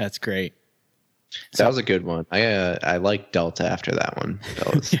 That's great. That was a good one. I like Delta after that one.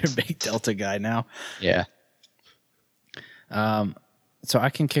 You're a big Delta guy now. Yeah. So I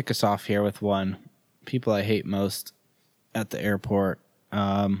can kick us off here with one. People I hate most at the airport.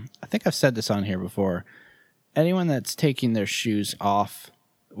 I think I've said this on here before. Anyone that's taking their shoes off,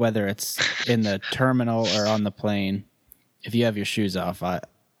 whether it's in the terminal or on the plane, if you have your shoes off,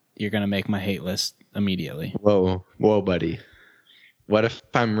 you're going to make my hate list immediately. Whoa, buddy. What if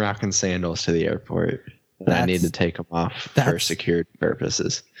I'm rocking sandals to the airport and I need to take them off for security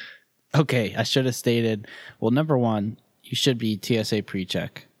purposes? Okay, I should have stated, well, number one, you should be TSA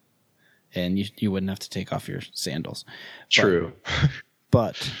pre-check, and you wouldn't have to take off your sandals. True.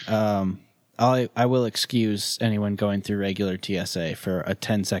 But I will excuse anyone going through regular TSA for a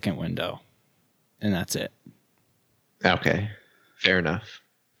 10-second window, and that's it. Okay, fair enough.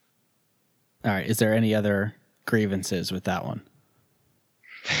 All right, is there any other grievances with that one?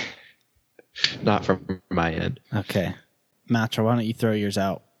 Not from my end. Okay. Matcha, why don't you throw yours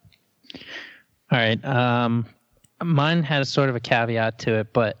out? All right. Mine had a sort of a caveat to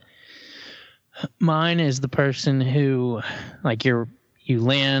it, but mine is the person who, like, you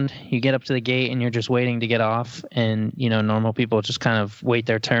land, you get up to the gate, and you're just waiting to get off, and normal people just kind of wait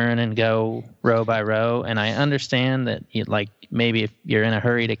their turn and go row by row. And I understand that, maybe if you're in a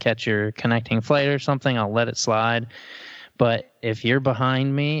hurry to catch your connecting flight or something, I'll let it slide. But if you're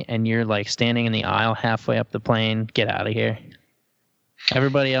behind me and you're like standing in the aisle halfway up the plane, get out of here.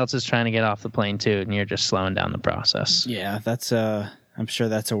 Everybody else is trying to get off the plane too, and you're just slowing down the process. Yeah, I'm sure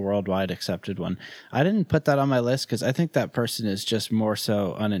that's a worldwide accepted one. I didn't put that on my list because I think that person is just more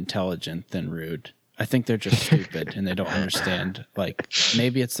so unintelligent than rude. I think they're just stupid and they don't understand. Like,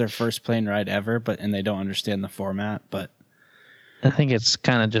 maybe it's their first plane ride ever, and they don't understand the format. But I think it's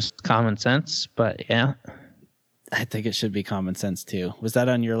kind of just common sense. But yeah. I think it should be common sense too. Was that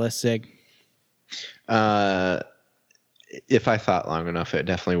on your list, Zig? If I thought long enough, it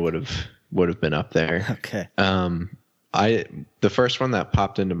definitely would have been up there. Okay. The first one that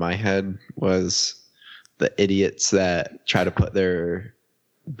popped into my head was the idiots that try to put their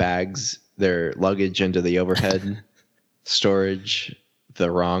luggage into the overhead storage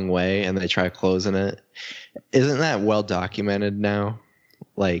the wrong way, and they try closing it. Isn't that well documented now?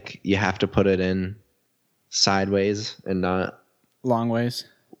 Like, you have to put it in sideways and not long ways.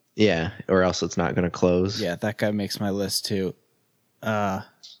 Yeah, or else it's not going to close. Yeah, that guy makes my list too. I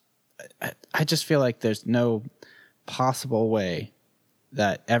just feel like there's no possible way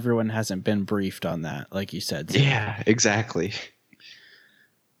that everyone hasn't been briefed on that, like you said. Yeah, exactly.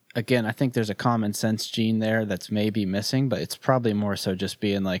 Again, I think there's a common sense gene there that's maybe missing, but it's probably more so just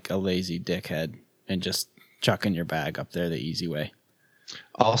being like a lazy dickhead and just chucking your bag up there the easy way.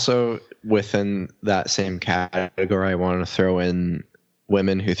 Also, within that same category, I want to throw in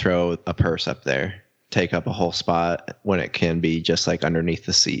women who throw a purse up there take up a whole spot when it can be just like underneath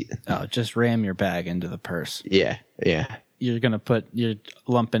the seat. Oh, just ram your bag into the purse. Yeah. You're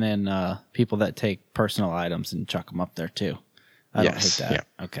lumping in people that take personal items and chuck them up there too. I don't hate that.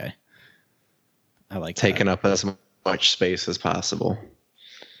 Yeah. Okay. I like taking up as much space as possible.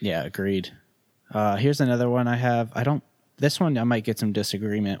 Yeah, agreed. Here's another one I have. This one I might get some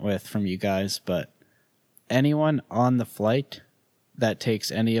disagreement with from you guys, but anyone on the flight that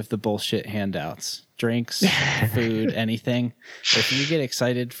takes any of the bullshit handouts, drinks, food, anything, if you get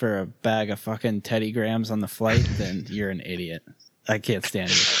excited for a bag of fucking Teddy Grahams on the flight, then you're an idiot. I can't stand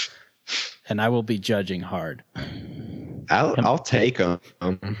you. And I will be judging hard. I'll take them.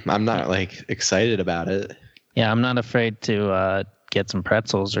 I'm not like excited about it. Yeah, I'm not afraid to get some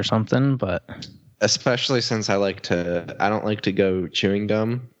pretzels or something, but especially since I don't like to go chewing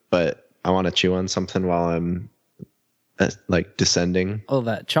gum, but I want to chew on something while I'm like descending. Oh,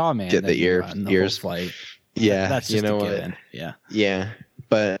 that chaw man. Get the ears. Flight. Yeah, that's just a given. Yeah. Yeah,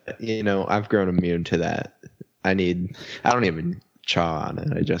 but I've grown immune to that. I don't even chaw on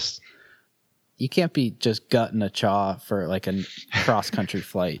it. You can't be just gutting a chaw for like a cross country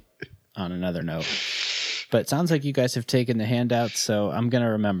flight. On another note. But it sounds like you guys have taken the handouts, so I'm going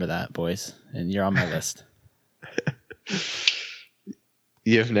to remember that, boys. And you're on my list.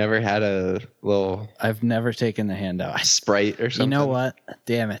 You've never had a little... I've never taken the handout. Sprite or something? You know what?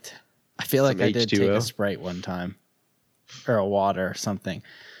 Damn it. I feel like I did H2O? take a Sprite one time. Or a water or something.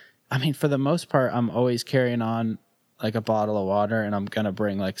 I mean, for the most part, I'm always carrying on like a bottle of water, and I'm going to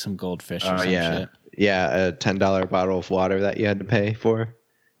bring like some goldfish or some shit. Yeah, a $10 bottle of water that you had to pay for.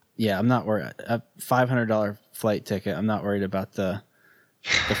 Yeah, I'm not worried. A $500 flight ticket. I'm not worried about the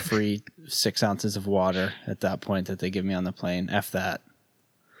free 6 ounces of water at that point that they give me on the plane. F that.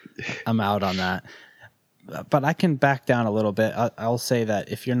 I'm out on that. But I can back down a little bit. I'll say that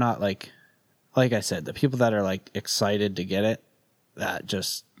if you're not like I said, the people that are like excited to get it, that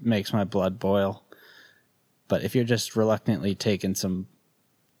just makes my blood boil. But if you're just reluctantly taking some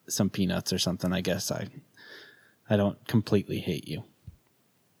peanuts or something, I guess I don't completely hate you.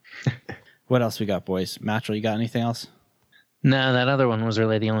 What else we got, boys? Matchel, you got anything else? No, that other one was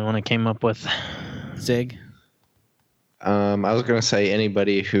really the only one I came up with. Zig? I was going to say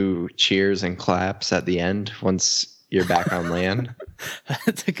anybody who cheers and claps at the end once you're back on land.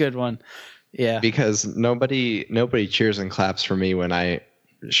 That's a good one. Yeah. Because nobody cheers and claps for me when I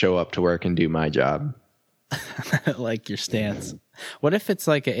show up to work and do my job. I like your stance. What if it's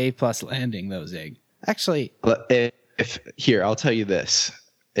like an A+ landing, though, Zig? Actually, here, I'll tell you this.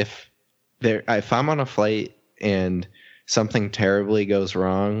 If I'm on a flight and something terribly goes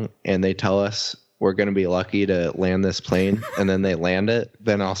wrong and they tell us we're going to be lucky to land this plane and then they land it,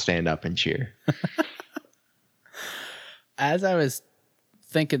 then I'll stand up and cheer. As I was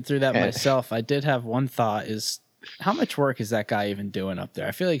thinking through that myself, I did have one thought is how much work is that guy even doing up there?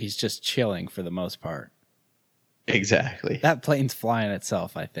 I feel like he's just chilling for the most part. Exactly. That plane's flying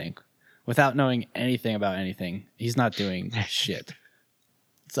itself, I think. Without knowing anything about anything, he's not doing shit.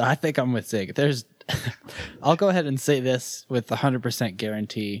 So I think I'm with Zig. I'll go ahead and say this with 100%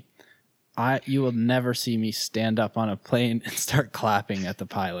 guarantee. You will never see me stand up on a plane and start clapping at the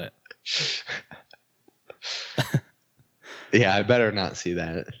pilot. Yeah, I better not see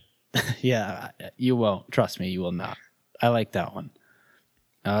that. Yeah, you won't. Trust me, you will not. I like that one.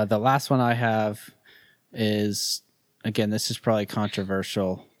 The last one I have is, again, this is probably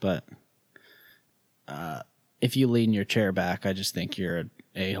controversial, but if you lean your chair back, I just think you're an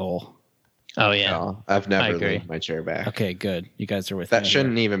a-hole. Oh, yeah. No, I've never leaned my chair back. Okay, good. You guys are with that me. That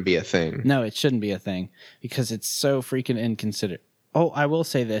shouldn't even be a thing. No, it shouldn't be a thing because it's so freaking inconsiderate. Oh, I will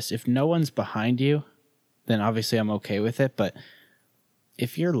say this. If no one's behind you, then obviously I'm okay with it. But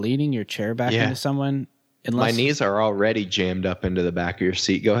if you're leaning your chair back into someone... My knees are already jammed up into the back of your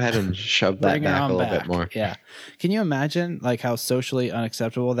seat. Go ahead and shove that back a little bit more. Yeah. Can you imagine like how socially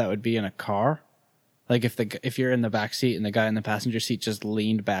unacceptable that would be in a car? Like if you're in the back seat and the guy in the passenger seat just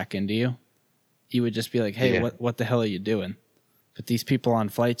leaned back into you, you would just be like, hey, what the hell are you doing? But these people on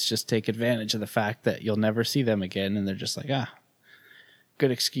flights just take advantage of the fact that you'll never see them again. And they're just like,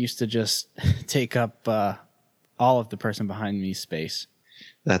 good excuse to just take up all of the person behind me's space.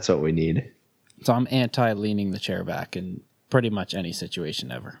 That's what we need. So I'm anti-leaning the chair back in pretty much any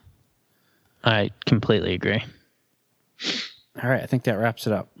situation ever. I completely agree. All right, I think that wraps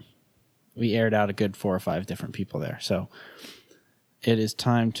it up. We aired out a good 4 or 5 different people there. So it is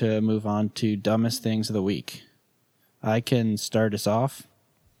time to move on to dumbest things of the week. I can start us off.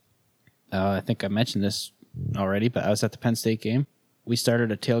 I think I mentioned this already, but I was at the Penn State game. We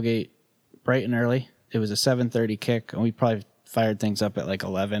started a tailgate bright and early. It was a 7:30 kick, and we probably fired things up at like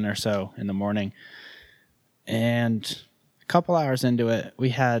 11 or so in the morning. And a couple hours into it, we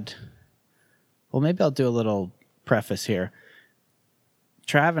had, well, maybe I'll do a little preface here.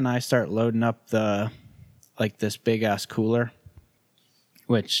 Trav and I start loading up this big ass cooler,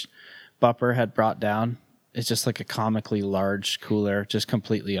 which Bupper had brought down. It's just like a comically large cooler, just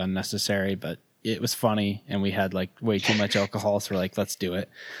completely unnecessary, but it was funny, and we had like way too much alcohol, so we're like, let's do it.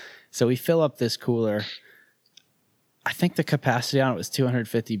 So we fill up this cooler. I think the capacity on it was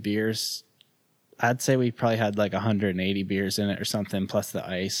 250 beers. I'd say we probably had like 180 beers in it or something, plus the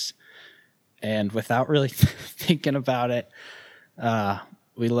ice. And without really thinking about it,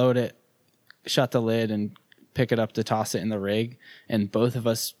 we load it, shut the lid, and pick it up to toss it in the rig. And both of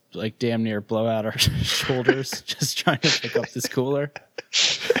us like damn near blow out our shoulders just trying to pick up this cooler.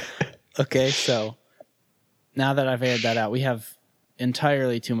 Okay, so now that I've aired that out, we have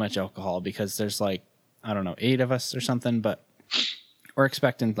entirely too much alcohol because there's like, I don't know, 8 of us or something, but we're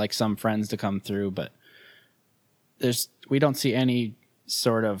expecting like some friends to come through, but we don't see any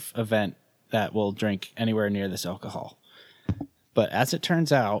sort of event that will drink anywhere near this alcohol. But as it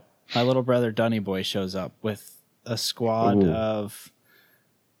turns out, my little brother Dunny Boy shows up with a squad of,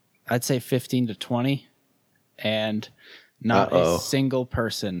 I'd say 15 to 20, and not a single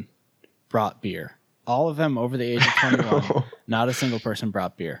person brought beer. All of them over the age of 21. Not a single person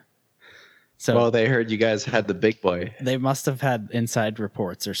brought beer. So, well, they heard you guys had the big boy. They must have had inside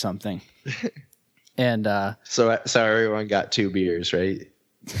reports or something. And so everyone got 2 beers, right?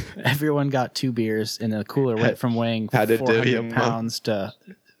 Everyone got 2 beers, and the cooler went from weighing 400 pounds to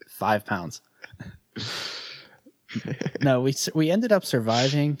 5 pounds. No, we ended up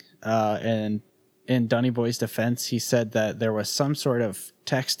surviving, and in Dunny Boy's defense, he said that there was some sort of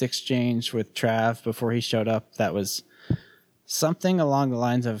text exchange with Trav before he showed up that was something along the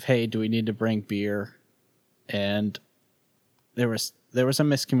lines of, hey, do we need to bring beer? And there was a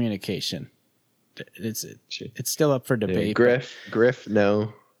miscommunication. It's still up for debate. Griff,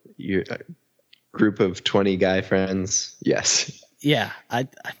 no. You're a group of 20 guy friends, yes. Yeah, I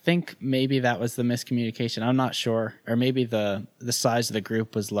think maybe that was the miscommunication. I'm not sure. Or maybe the size of the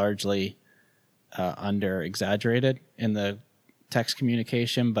group was largely under-exaggerated in the text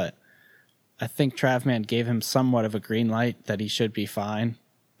communication, but I think Travman gave him somewhat of a green light that he should be fine,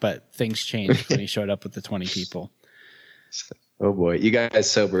 but things changed when he showed up with the 20 people. Oh boy, you guys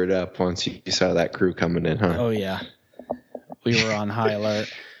sobered up once you saw that crew coming in, huh? Oh yeah, we were on high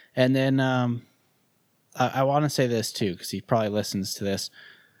alert. And then I want to say this too, because he probably listens to this.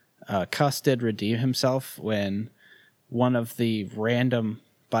 Cuss did redeem himself when one of the random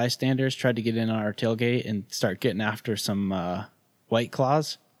bystanders tried to get in on our tailgate and start getting after some White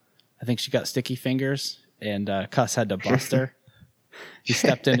Claws. I think she got sticky fingers, and Cuss had to bust her. He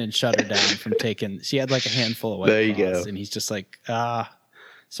stepped in and shut her down from taking. She had like a handful of White Claws, and he's just like,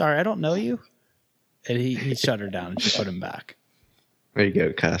 sorry, I don't know you. And he shut her down, and she put him back. There you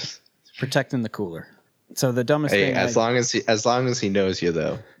go, Cuss. Protecting the cooler. So the dumbest thing. As long as he knows you,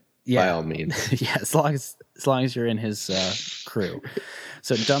 though, by all means. Yeah, as long as you're in his crew.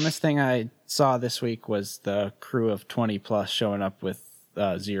 So dumbest thing I saw this week was the crew of 20 plus showing up with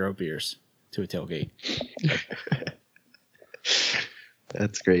 0 beers to a tailgate.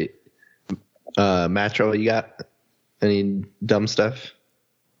 That's great. Matro, you got any dumb stuff?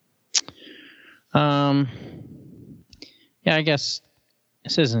 Yeah, I guess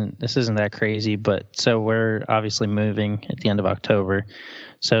this isn't that crazy, but so we're obviously moving at the end of October,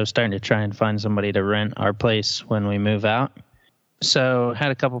 so starting to try and find somebody to rent our place when we move out. So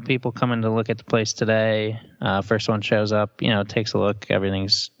had a couple people come in to look at the place today. First one shows up, takes a look,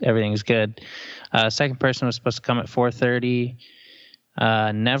 everything's good. Second person was supposed to come at 4:30,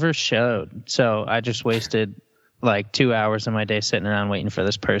 never showed. So I just wasted like 2 hours of my day sitting around waiting for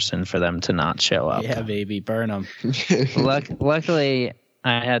this person for them to not show up. Yeah, baby, burn them. Luckily,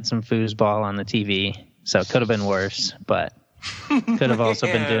 I had some foosball on the TV, so it could have been worse, but could have also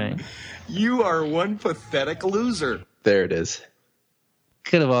been doing. You are one pathetic loser. There it is.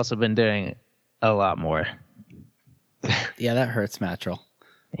 Could have also been doing a lot more. Yeah, that hurts, Mattrell.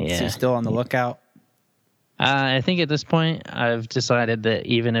 Yeah. So you still on the lookout? I think at this point, I've decided that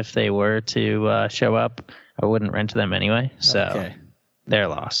even if they were to show up, I wouldn't rent them anyway. So They're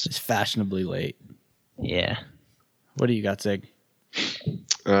lost. It's fashionably late. Yeah. What do you got, Zig?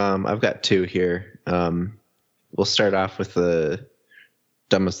 I've got 2 here. We'll start off with the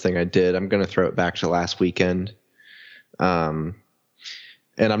dumbest thing I did. I'm going to throw it back to last weekend. And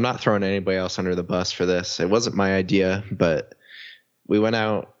I'm not throwing anybody else under the bus for this. It wasn't my idea, but we went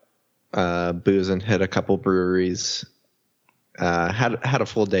out boozing, hit a couple breweries, had a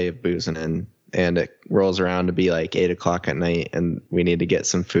full day of boozing and it rolls around to be like 8 o'clock at night, and we need to get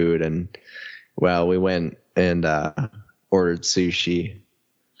some food, and well, we went and ordered sushi.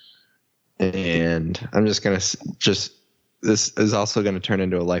 And I'm just going to this is also going to turn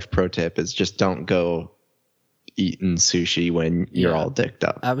into a life pro tip, is just don't go eating sushi when you're all dicked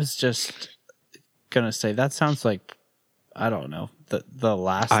up. I was just going to say, that sounds like, I don't know, the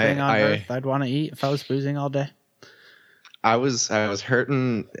last thing on earth I'd want to eat if I was boozing all day. I was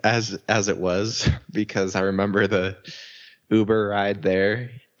hurting as it was, because I remember the Uber ride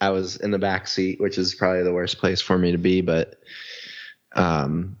there. I was in the back seat, which is probably the worst place for me to be, but I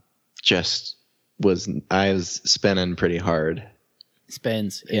was spinning pretty hard.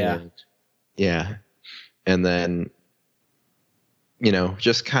 Spins, yeah. Yeah. And then,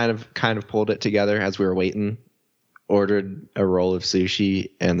 just kind of pulled it together as we were waiting, ordered a roll of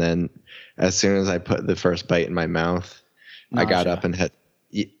sushi, and then as soon as I put the first bite in my mouth, I got up and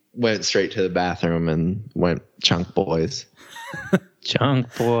went straight to the bathroom and went chunk boys.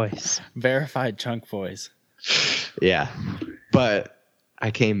 Chunk boys. Verified chunk boys. Yeah. But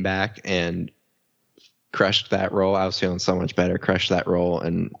I came back and crushed that roll. I was feeling so much better. Crushed that roll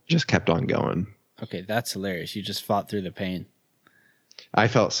and just kept on going. Okay, that's hilarious. You just fought through the pain. I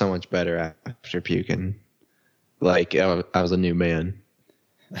felt so much better after puking. Like I was a new man.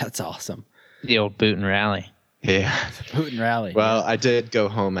 That's awesome. The old boot and rally. Yeah. Boot and rally. Well, I did go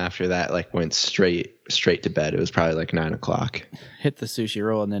home after that, went straight to bed. It was probably 9:00. Hit the sushi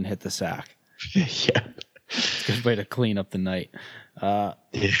roll and then hit the sack. Yeah. It's a good way to clean up the night. I'm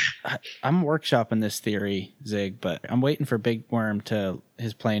workshopping this theory, Zig, but I'm waiting for Big Worm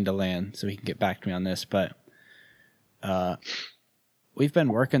his plane to land so he can get back to me on this. But we've been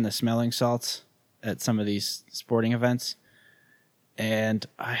working the smelling salts at some of these sporting events. And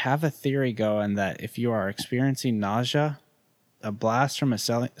I have a theory going that if you are experiencing nausea, a blast from a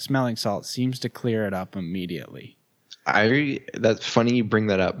smelling salt seems to clear it up immediately. That's funny you bring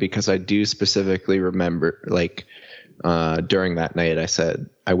that up, because I do specifically remember, during that night, I said,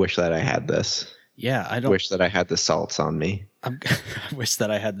 I wish that I had this. Yeah, I don't wish that I had the salts on me. I wish that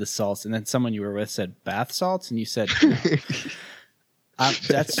I had the salts. And then someone you were with said bath salts, and you said,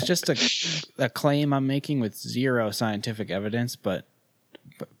 that's just a claim I'm making with zero scientific evidence, but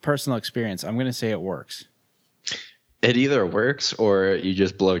personal experience. I'm going to say it works. It either works or you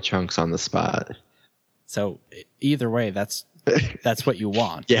just blow chunks on the spot. So either way, that's what you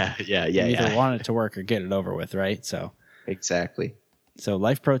want. Yeah. You either want it to work or get it over with, right? So exactly. So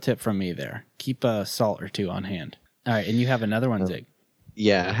life pro tip from me there. Keep a salt or two on hand. All right, and you have another one, Zig.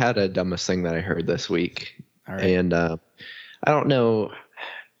 Yeah, I had a dumbest thing that I heard this week. All right. And I don't know.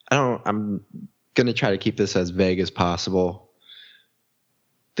 I'm going to try to keep this as vague as possible.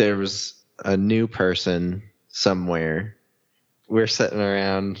 There was a new person somewhere. We're sitting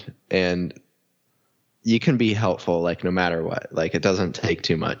around, and you can be helpful, no matter what. It doesn't take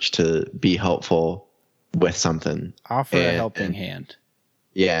too much to be helpful with something. Offer a helping hand.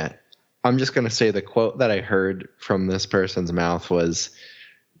 Yeah. I'm just going to say the quote that I heard from this person's mouth was,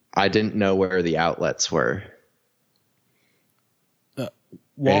 I didn't know where the outlets were.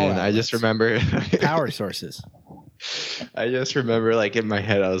 And I just remember power sources. I just remember in my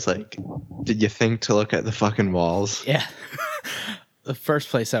head, I was like, did you think to look at the fucking walls? Yeah. The first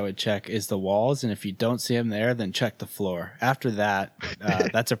place I would check is the walls. And if you don't see them there, then check the floor. After that,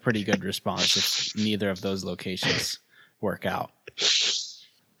 that's a pretty good response if neither of those locations work out.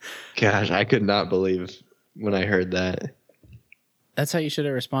 Gosh, I could not believe when I heard that. That's how you should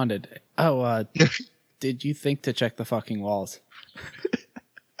have responded. Oh, did you think to check the fucking walls?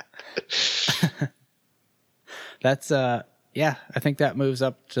 That's I think that moves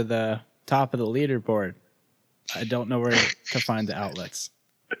up to the top of the leaderboard. I don't know where to find the outlets.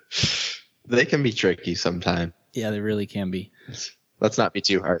 They can be tricky sometimes. Yeah, they really can be. Let's not be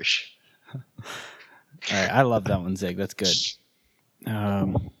too harsh. All right, I love that one, Zig. That's good.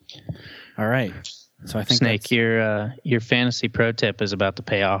 All right. So I think Snake, your fantasy pro tip is about to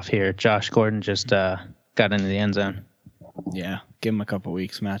pay off here. Josh Gordon just got into the end zone. Yeah, give him a couple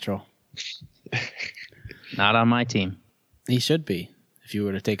weeks, Mattrell. Not on my team. He should be. If you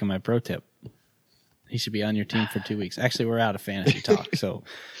would have taken my pro tip, he should be on your team for 2 weeks. Actually, we're out of fantasy talk, so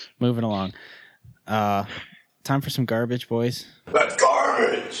moving along. Time for some garbage, boys. That's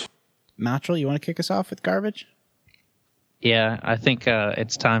garbage. Mattrell, you want to kick us off with garbage? Yeah, I think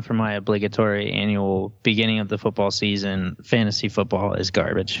it's time for my obligatory annual beginning of the football season. Fantasy football is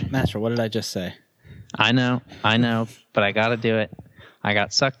garbage. Mattrell, what did I just say? I know, but I got to do it. I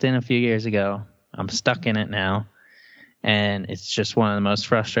got sucked in a few years ago. I'm stuck in it now, and it's just one of the most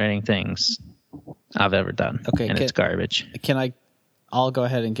frustrating things I've ever done. Okay, and it's garbage. I'll go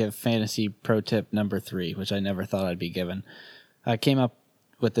ahead and give fantasy pro tip number 3, which I never thought I'd be given. I came up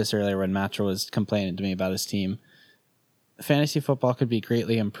with this earlier when Matro was complaining to me about his team. Fantasy football could be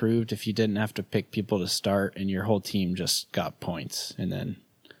greatly improved if you didn't have to pick people to start and your whole team just got points. And then,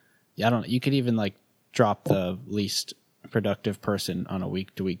 you could even like drop the least productive person on a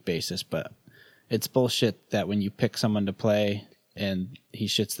week-to-week basis, but it's bullshit that when you pick someone to play and he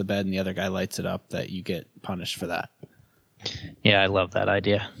shits the bed and the other guy lights it up, that you get punished for that. Yeah, I love that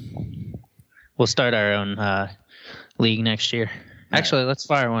idea. We'll start our own league next year. Actually, let's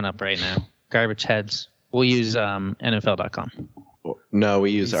fire one up right now. Garbage Heads. We'll use NFL.com. No,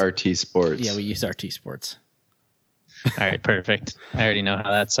 we use RT Sports. Yeah, we use RT Sports. All right, perfect. I already know how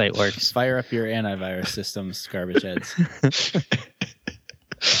that site works. Fire up your antivirus systems, Garbage Heads.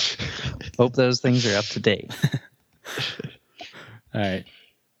 Hope those things are up to date. All right.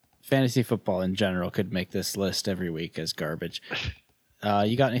 Fantasy football in general could make this list every week as garbage.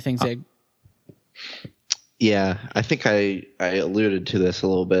 You got anything, Zig? Yeah, I think I alluded to this a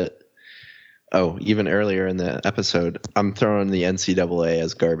little bit. Oh, even earlier in the episode, I'm throwing the NCAA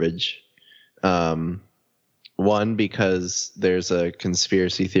as garbage. One, because there's a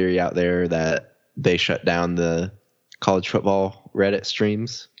conspiracy theory out there that they shut down the college football Reddit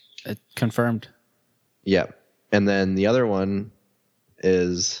streams. Confirmed. Yep. And then the other one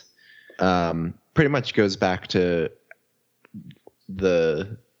is pretty much goes back to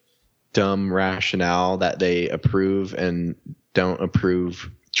the dumb rationale that they approve and don't approve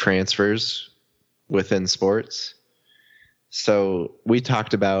transfers within sports. So we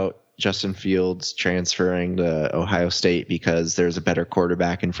talked about Justin Fields transferring to Ohio State because there's a better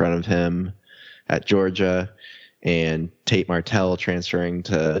quarterback in front of him at Georgia, and Tate Martell transferring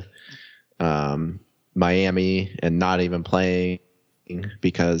to Miami and not even playing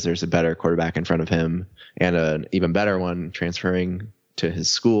because there's a better quarterback in front of him, and an even better one transferring to his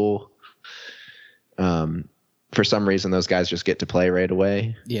school. For some reason, those guys just get to play right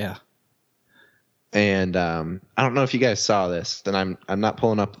away. Yeah. And I don't know if you guys saw this, and I'm not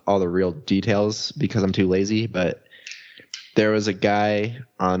pulling up all the real details because I'm too lazy, but there was a guy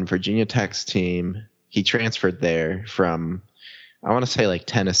on Virginia Tech's team. He transferred there from, I want to say like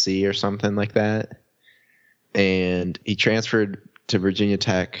Tennessee or something like that. And he transferred to Virginia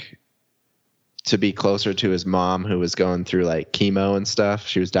Tech to be closer to his mom, who was going through like chemo and stuff.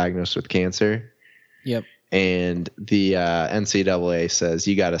 She was diagnosed with cancer. Yep. And the NCAA says,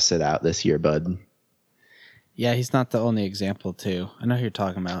 you got to sit out this year, bud. Yeah, he's not the only example, too. I know who you're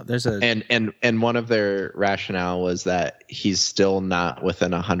talking about. There's a and one of their rationale was that he's still not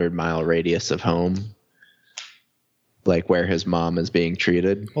within 100-mile radius of home, like where his mom is being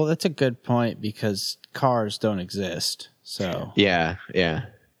treated. Well, that's a good point because cars don't exist. So yeah.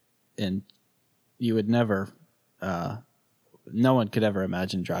 And you would never, no one could ever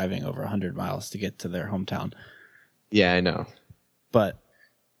imagine driving over 100 miles to get to their hometown. Yeah, I know. But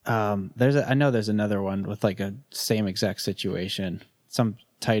I know there's another one with like a same exact situation. Some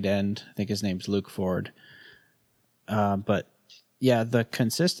tight end, I think his name's Luke Ford. But yeah, the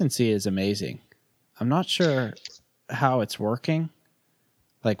consistency is amazing. I'm not sure how it's working,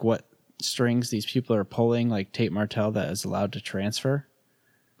 like what strings these people are pulling, like Tate Martell that is allowed to transfer.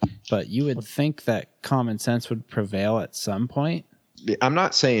 But you would think that common sense would prevail at some point. I'm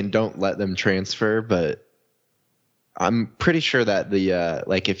not saying don't let them transfer, but I'm pretty sure that the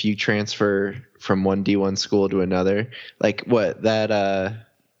like if you transfer from one D1 school to another, like what that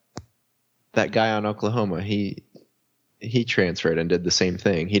guy on Oklahoma, he transferred and did the same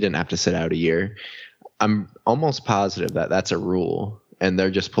thing. He didn't have to sit out a year. I'm almost positive that that's a rule, and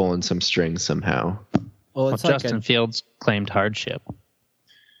they're just pulling some strings somehow. Well, it's like Justin Fields claimed hardship.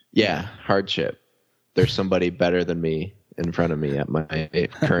 Yeah, hardship. There's somebody better than me in front of me at my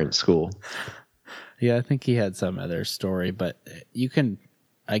current school. Yeah, I think he had some other story, but you can,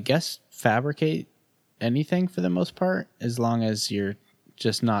 I guess, fabricate anything for the most part, as long as you're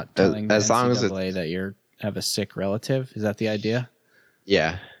just not telling the NCAA that you have a sick relative. Is that the idea?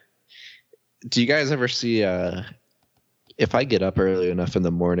 Yeah. Do you guys ever see, if I get up early enough in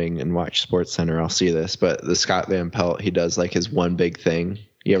the morning and watch SportsCenter, I'll see this, but the Scott Van Pelt, he does like his one big thing.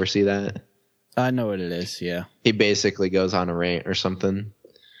 You ever see that? I know what it is, yeah. He basically goes on a rant or something.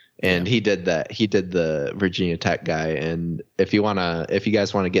 And he did that. He did the Virginia Tech guy. And if you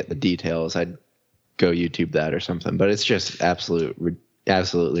guys want to get the details, I'd go YouTube that or something. But it's just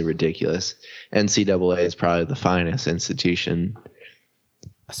absolutely ridiculous. NCAA is probably the finest institution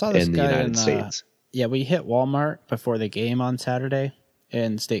I saw this in guy the United States. Yeah, we hit Walmart before the game on Saturday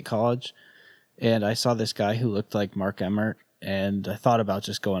in State College. And I saw this guy who looked like Mark Emmert. And I thought about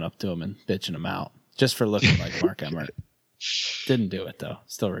just going up to him and bitching him out just for looking like Mark Emmert. Didn't do it, though.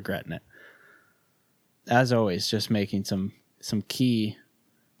 Still regretting it. As always, just making some key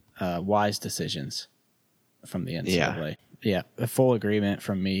wise decisions from the NCAA. Yeah, a full agreement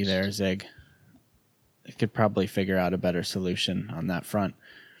from me there, Zig. I could probably figure out a better solution on that front.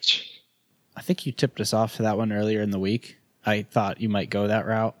 I think you tipped us off to that one earlier in the week. I thought you might go that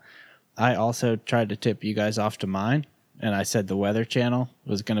route. I also tried to tip you guys off to mine, and I said the Weather Channel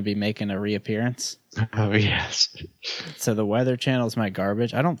was going to be making a reappearance. Oh, yes. So the Weather Channel is my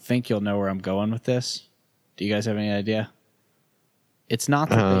garbage. I don't think you'll know where I'm going with this. Do you guys have any idea? It's not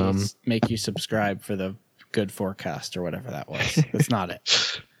that they make you subscribe for the good forecast or whatever that was. That's not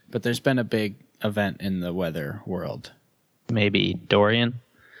it. But there's been a big event in the weather world. Maybe Dorian.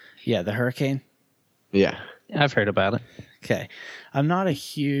 Yeah, the hurricane. Yeah. I've heard about it. Okay. I'm not a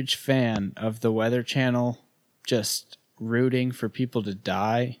huge fan of the Weather Channel just rooting for people to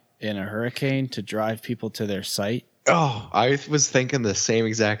die in a hurricane to drive people to their site. Oh, I was thinking the same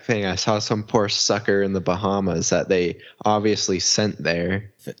exact thing. I saw some poor sucker in the Bahamas that they obviously sent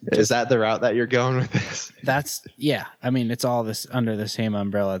there. Is that the route that you're going with this? That's, yeah. I mean, it's all this under the same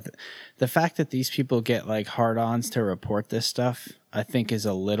umbrella. The fact that these people get like hard-ons to report this stuff, I think is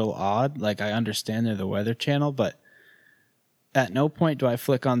a little odd. Like, I understand they're the Weather Channel, but at no point do I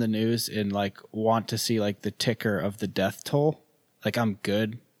flick on the news and like want to see like the ticker of the death toll. Like, I'm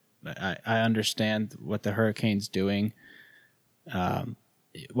good. I understand what the hurricane's doing. Why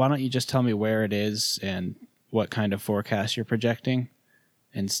don't you just tell me where it is and what kind of forecast you're projecting,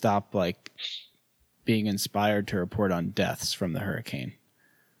 and stop like being inspired to report on deaths from the hurricane?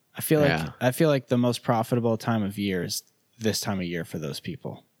 I feel like the most profitable time of year is this time of year for those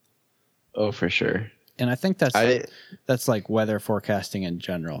people. Oh, for sure. And I think that's like weather forecasting in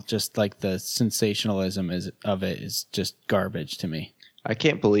general. Just like the sensationalism of it is just garbage to me. I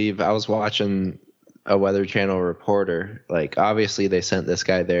can't believe I was watching a Weather Channel reporter. Like, obviously they sent this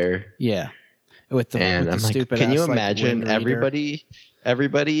guy there. Yeah. With the I'm like, stupid can you ass, imagine like, wind reader?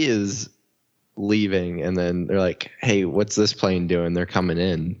 everybody is leaving and then they're like, hey, what's this plane doing? They're coming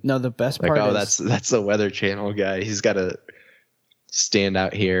in. No, the best Like, part oh, that's the Weather Channel guy. He's got to stand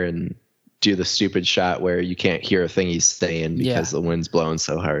out here and do the stupid shot where you can't hear a thing he's saying because the wind's blowing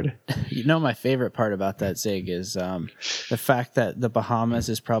so hard. You know, my favorite part about that, Zig, is the fact that the Bahamas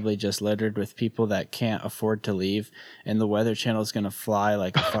is probably just littered with people that can't afford to leave, and the Weather Channel is going to fly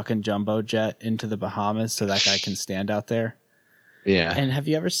like a fucking jumbo jet into the Bahamas so that guy can stand out there. Yeah. And have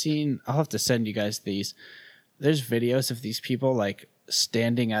you ever seen, I'll have to send you guys these, there's videos of these people like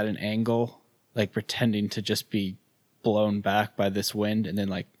standing at an angle, like pretending to just be blown back by this wind, and then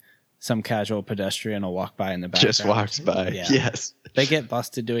like some casual pedestrian will walk by in the background. Just walks by. Yeah. Yes. They get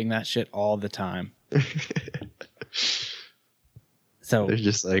busted doing that shit all the time. So they're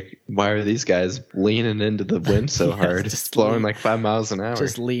just like, why are these guys leaning into the wind so hard? It's blowing like 5 miles an hour.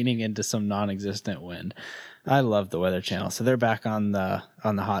 Just leaning into some non-existent wind. I love the Weather Channel. So they're back on the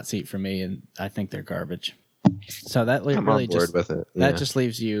hot seat for me, and I think they're garbage. So that I'm really on board just with it. that just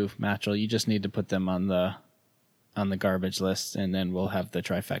leaves you, Matchell. You just need to put them on the garbage list, and then we'll have the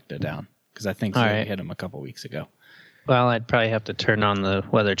trifecta down, because I think we hit them a couple weeks ago. Well, I'd probably have to turn on the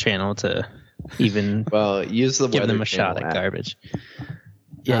Weather Channel to even use the give Weather them a shot Channel at app. garbage.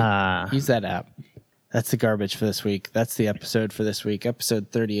 Yeah, use that app. That's the garbage for this week. That's the episode for this week.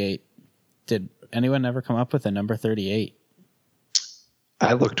 Episode 38. Did anyone ever come up with a number 38?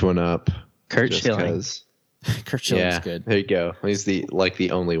 I looked one up. Kurt just Schilling. 'cause. Kurt Schilling's Yeah, good. there you go. He's the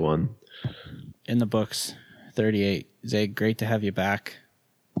only one. In the books, 38. Zay, great to have you back.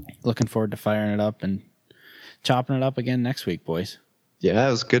 Looking forward to firing it up and chopping it up again next week, boys. Yeah,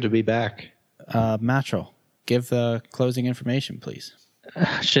 it was good to be back. Matchell, give the closing information, please.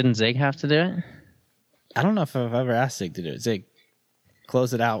 Shouldn't Zig have to do it? I don't know if I've ever asked Zig to do it. Zig,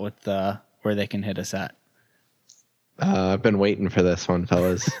 close it out with where they can hit us at. I've been waiting for this one,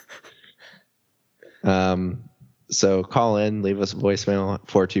 fellas. So call in, leave us a voicemail at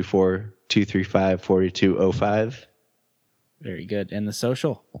 424-235-4205. Very good. And the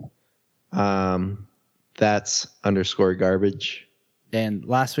social? That's _garbage. And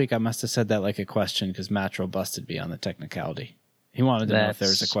last week I must have said that like a question because Mattrell busted me on the technicality. He wanted to know if there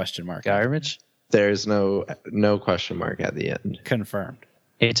was a question mark. Garbage? There's no question mark at the end. Confirmed.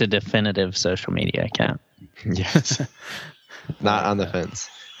 It's a definitive social media account. Yes. Not on the fence.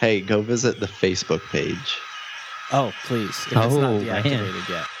 Hey, go visit the Facebook page. Oh, please. If it's not Oh, deactivated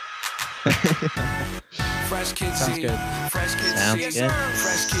yet. Fresh Kid Sounds T. good. Fresh Kid Sounds T. good.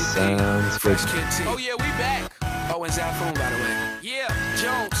 Fresh Kid T. Sounds Fresh good. Kid T. Oh yeah, we back. Oh, and Zafoon, by the way. Yeah,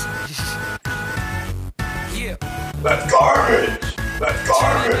 Jones. Yeah. That's garbage! That's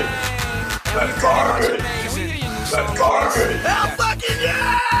garbage! That's garbage! That's garbage! Hell fucking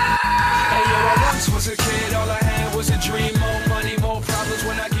yeah! Hey yo, I once was a kid, all I had was a dream. More money, more problems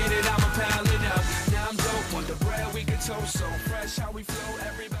when I get it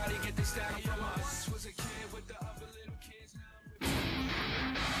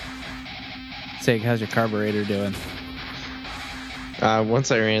Sig, how's your carburetor doing?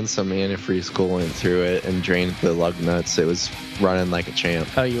 Once I ran some antifreeze coolant through it and drained the lug nuts, it was running like a champ.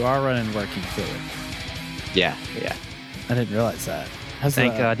 Oh, you are running working fluid. Yeah. I didn't realize that.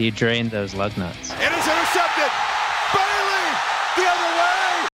 Thank God you drained those lug nuts. It is intercepted. Bailey the other way.